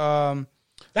 That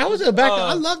was a back.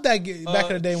 I love that back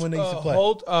in the day when they used to play.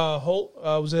 Holt.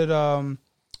 Was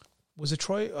it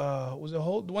Troy? Was it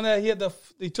Holt? The one that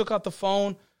he took out the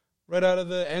phone right out of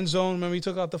the end zone. Remember, he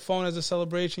took out the phone as a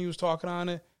celebration. He was talking on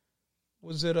it.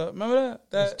 Was it? Remember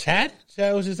that? Chad?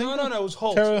 Chad was his name? No. It was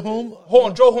Holt.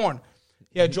 Joe Horn.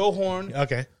 He had Joe Horn.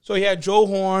 Okay. So he had Joe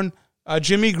Horn,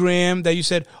 Jimmy Graham. That you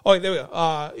said. Oh, there we go.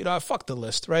 I fucked the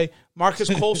list, right? Marcus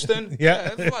Colston.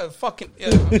 Fucking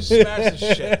smash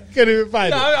this shit. Couldn't even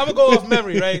find it. I'm gonna go off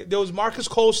memory, right? There was Marcus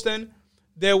Colston.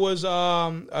 There was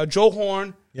Joe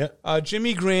Horn.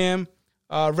 Jimmy Graham.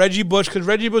 Reggie Bush, because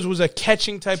Reggie Bush was a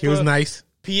catching type. He was nice.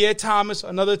 Pierre Thomas,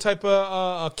 another type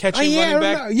of catching running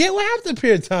back. Yeah, what happened to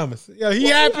Pierre Thomas? Yeah,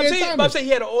 had Pierre Thomas. I'm saying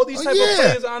he had all these type of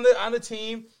players on the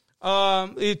team.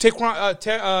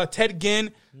 Ted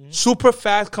Ginn, super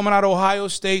fast, coming out of Ohio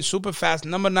State, super fast,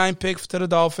 number 9 pick to the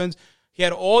Dolphins. He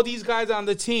had all these guys on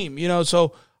the team,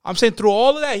 so I'm saying through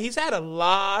all of that, he's had a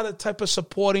lot of type of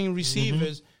supporting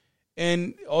receivers,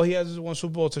 and all he has is one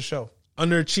Super Bowl to show.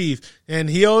 Underachieved, and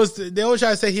they always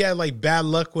try to say he had like bad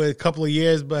luck with a couple of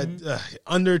years, but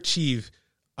underachieved,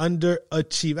 and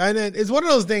it's one of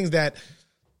those things that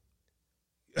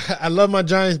I love my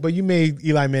Giants, but you made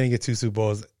Eli Manning get 2 Super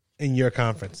Bowls in your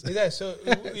conference. Yeah,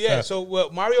 so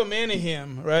Mario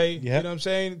Manningham, right? Yep. You know what I'm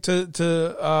saying?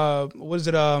 To what is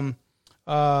it? One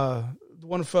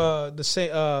of the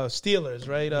Steelers,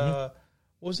 right? What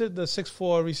was it? The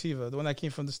 6'4" receiver, the one that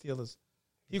came from the Steelers.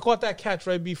 He caught that catch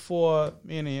right before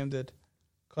Manningham did.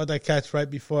 Caught that catch right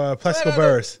before Plexico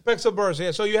Burress. Plexico Burress,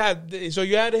 yeah. So you had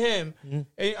him.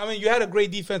 Mm-hmm. I mean, you had a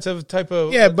great defensive type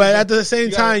of. Yeah, but at the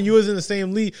same time, you was in the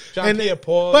same league.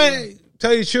 Pierre-Paul. But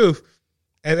tell you the truth,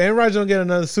 if Aaron Rodgers don't get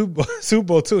another Super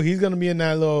Bowl too, he's going to be in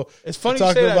that little. It's funny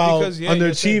you say that because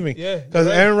underachieving. Because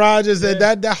Aaron Rodgers,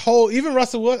 that whole even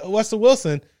Russell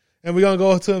Wilson. and we're gonna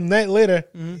go to him later.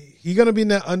 He's gonna be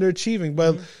underachieving,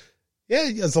 but. Yeah,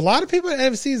 there's a lot of people in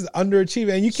NFC is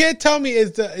underachieving, and you can't tell me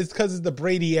it's because it's the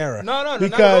Brady era. No,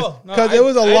 because it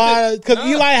was a lot. Because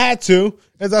Eli had to,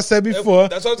 as I said before.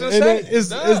 That's what I was gonna say.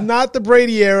 It's not the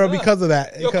Brady era because of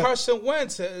that. Carson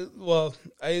Wentz. Well,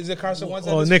 is it Carson Wentz?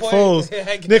 Oh, Nick Foles.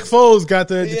 Nick Foles got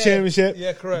the championship.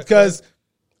 Yeah, correct. Because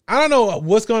I don't know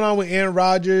what's going on with Aaron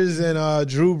Rodgers and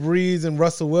Drew Brees and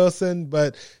Russell Wilson,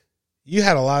 but you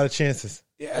had a lot of chances.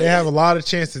 Yeah, they have a lot of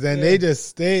chances, and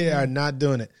they are not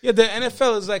doing it. Yeah, the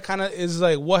NFL is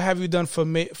like what have you done for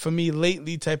me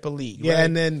lately type of league. Yeah, right?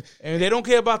 and they don't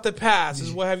care about the past.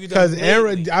 Is what have you done?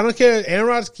 Because I don't care. Aaron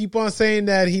Rodgers keep on saying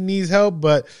that he needs help,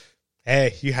 but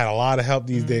hey, you had a lot of help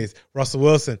these days. Russell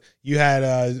Wilson, you have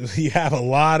a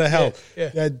lot of help. Yeah.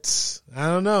 That's I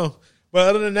don't know, but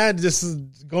other than that,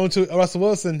 just going to Russell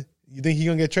Wilson, you think he's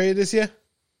gonna get traded this year?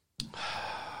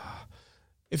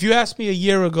 If you asked me a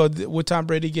year ago, would Tom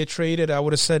Brady get traded? I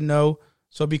would have said no.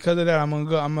 So because of that, I'm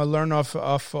gonna learn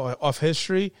off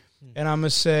history, and I'm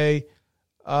gonna say,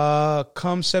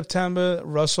 come September,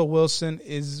 Russell Wilson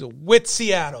is with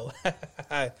Seattle.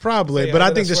 Probably, so, but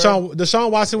I think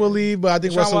Deshaun Watson will leave. But I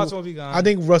think Watson will be gone. I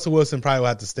think Russell Wilson probably will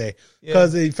have to stay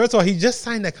because first of all, he just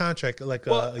signed that contract a year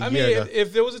ago.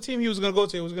 If there was a team he was going to go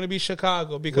to, it was going to be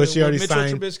Chicago because with Mitchell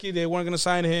Trubisky, they weren't going to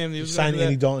sign him. He was signed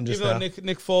Andy Dalton just now. Even though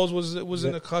Nick Foles was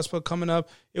in the cusp of coming up,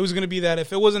 it was going to be that.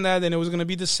 If it wasn't that, then it was going to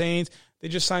be the Saints. They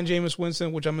just signed Jameis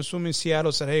Winston, which I'm assuming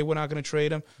Seattle said, hey, we're not going to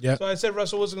trade him. Yep. So I said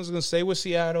Russell Wilson is going to stay with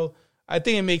Seattle. I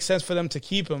think it makes sense for them to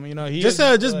keep him. You know,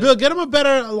 Bill, get him a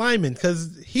better alignment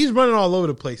because he's running all over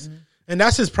the place, and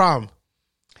that's his problem.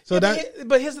 So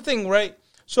but here's the thing, right?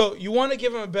 So you want to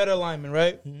give him a better alignment,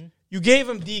 right? Mm-hmm. You gave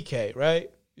him DK,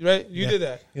 right? You did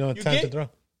that. You don't have time to throw.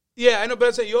 Yeah, I know,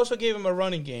 but you also gave him a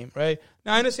running game, right?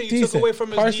 Now I understand you took away from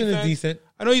his Carson defense. Is decent.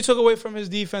 I know you took away from his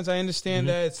defense. I understand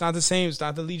that it's not the same. It's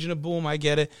not the Legion of Boom. I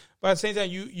get it. But at the same time,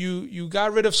 you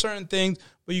got rid of certain things,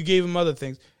 but you gave him other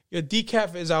things. Your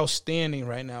decaf is outstanding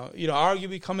right now. You know,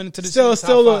 arguably coming into the still a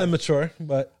little immature,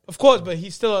 but of course, but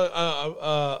he's still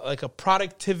like a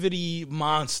productivity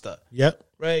monster. Yep.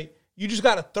 Right? You just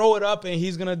got to throw it up, and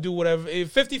he's going to do whatever.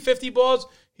 If 50-50 balls,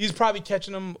 he's probably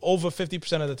catching them over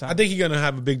 50% of the time. I think he's going to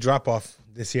have a big drop-off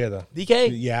this year, though.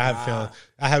 DK? Yeah, I have a feeling.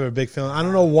 I have a big feeling. I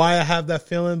don't know why I have that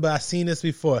feeling, but I've seen this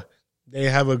before. They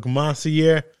have a monster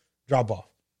year, drop-off.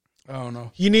 I don't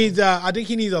know. He needs. I think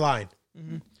he needs a line.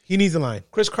 Mm-hmm. He needs a line.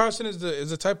 Chris Carson is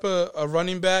the type of a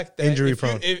running back that injury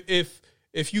prone.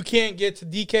 If you can't get to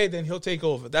DK, then he'll take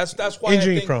over. That's why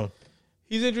injury prone.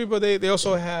 He's injured, but they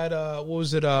also had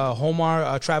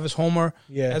Travis Homer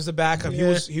as the backup.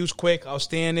 Yeah. He was quick,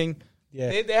 outstanding.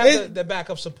 Yeah, they have the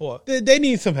backup support. They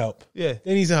need some help. Yeah,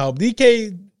 they need some help.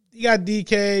 DK, you got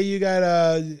DK. You got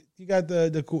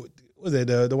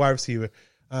the wide receiver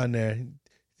on there.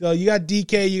 So you got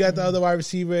DK. You got the other wide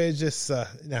receiver. It's just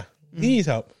he needs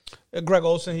help. Greg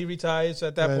Olsen, he retires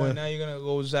at that point. Now you're gonna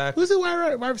go with Zach. Who's the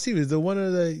wide receiver? The one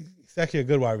of the. He's actually a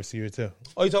good wide receiver too.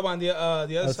 Oh, you talking about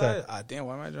the other side? Ah, damn!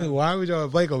 Why am I drawing? Why are we drawing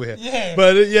Blake over here? Yeah,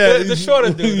 but the shorter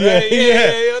dude. Right?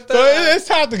 Yeah. So it's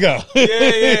time to go.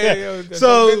 Yeah.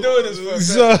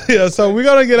 So we're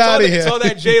gonna get out of here. It's all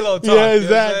that J-Lo talk. Yeah,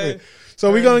 exactly. So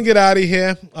we're gonna get out of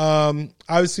here.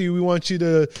 Obviously, we want you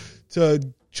to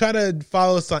try to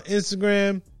follow us on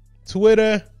Instagram,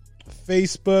 Twitter,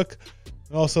 Facebook.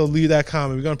 And also leave that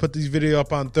comment. We're going to put this video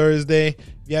up on Thursday. If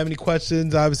you have any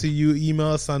questions, obviously you email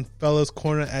us on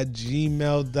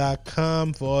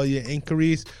fellascorner@gmail.com for all your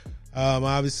inquiries.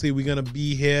 Obviously, we're going to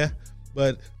be here.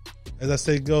 But as I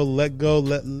say, let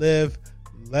live,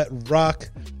 let rock,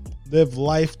 live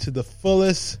life to the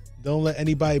fullest. Don't let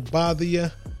anybody bother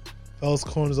you. Fellas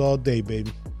Corners all day,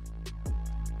 baby.